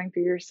that's coming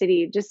through your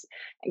city. Just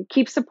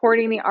keep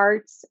supporting the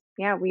arts.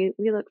 Yeah, we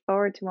look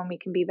forward to when we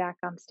can be back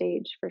on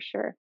stage for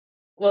sure.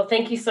 Well,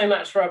 thank you so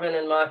much, Robin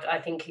and Mark. I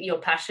think your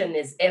passion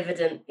is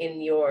evident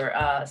in your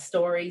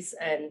stories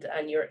and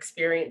your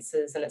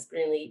experiences, and it's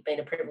really been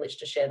a privilege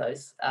to share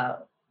those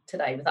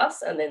today with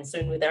us and then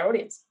soon with our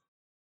audience.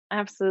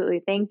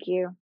 Absolutely. Thank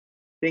you.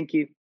 Thank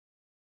you.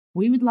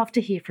 We would love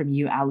to hear from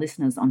you, our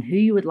listeners, on who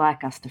you would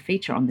like us to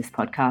feature on this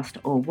podcast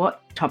or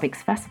what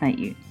topics fascinate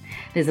you.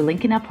 There's a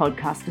link in our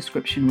podcast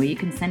description where you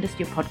can send us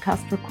your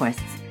podcast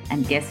requests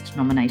and guest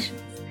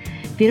nominations.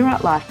 Theatre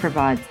Art Life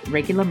provides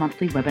regular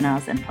monthly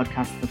webinars and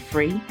podcasts for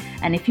free,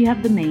 and if you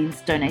have the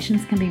means,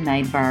 donations can be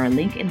made via a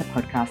link in the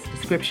podcast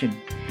description.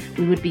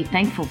 We would be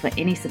thankful for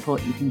any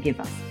support you can give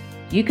us.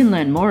 You can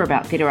learn more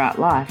about Theatre Art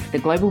Life, the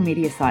global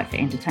media site for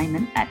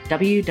entertainment, at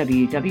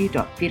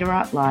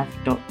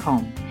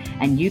www.theatreartlife.com,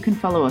 and you can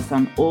follow us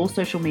on all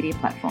social media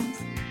platforms.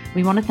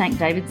 We want to thank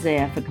David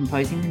Zayer for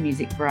composing the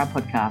music for our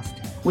podcast.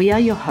 We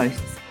are your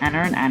hosts, Anna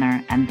and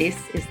Anna, and this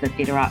is the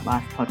Theatre Art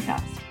Life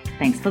podcast.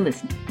 Thanks for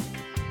listening.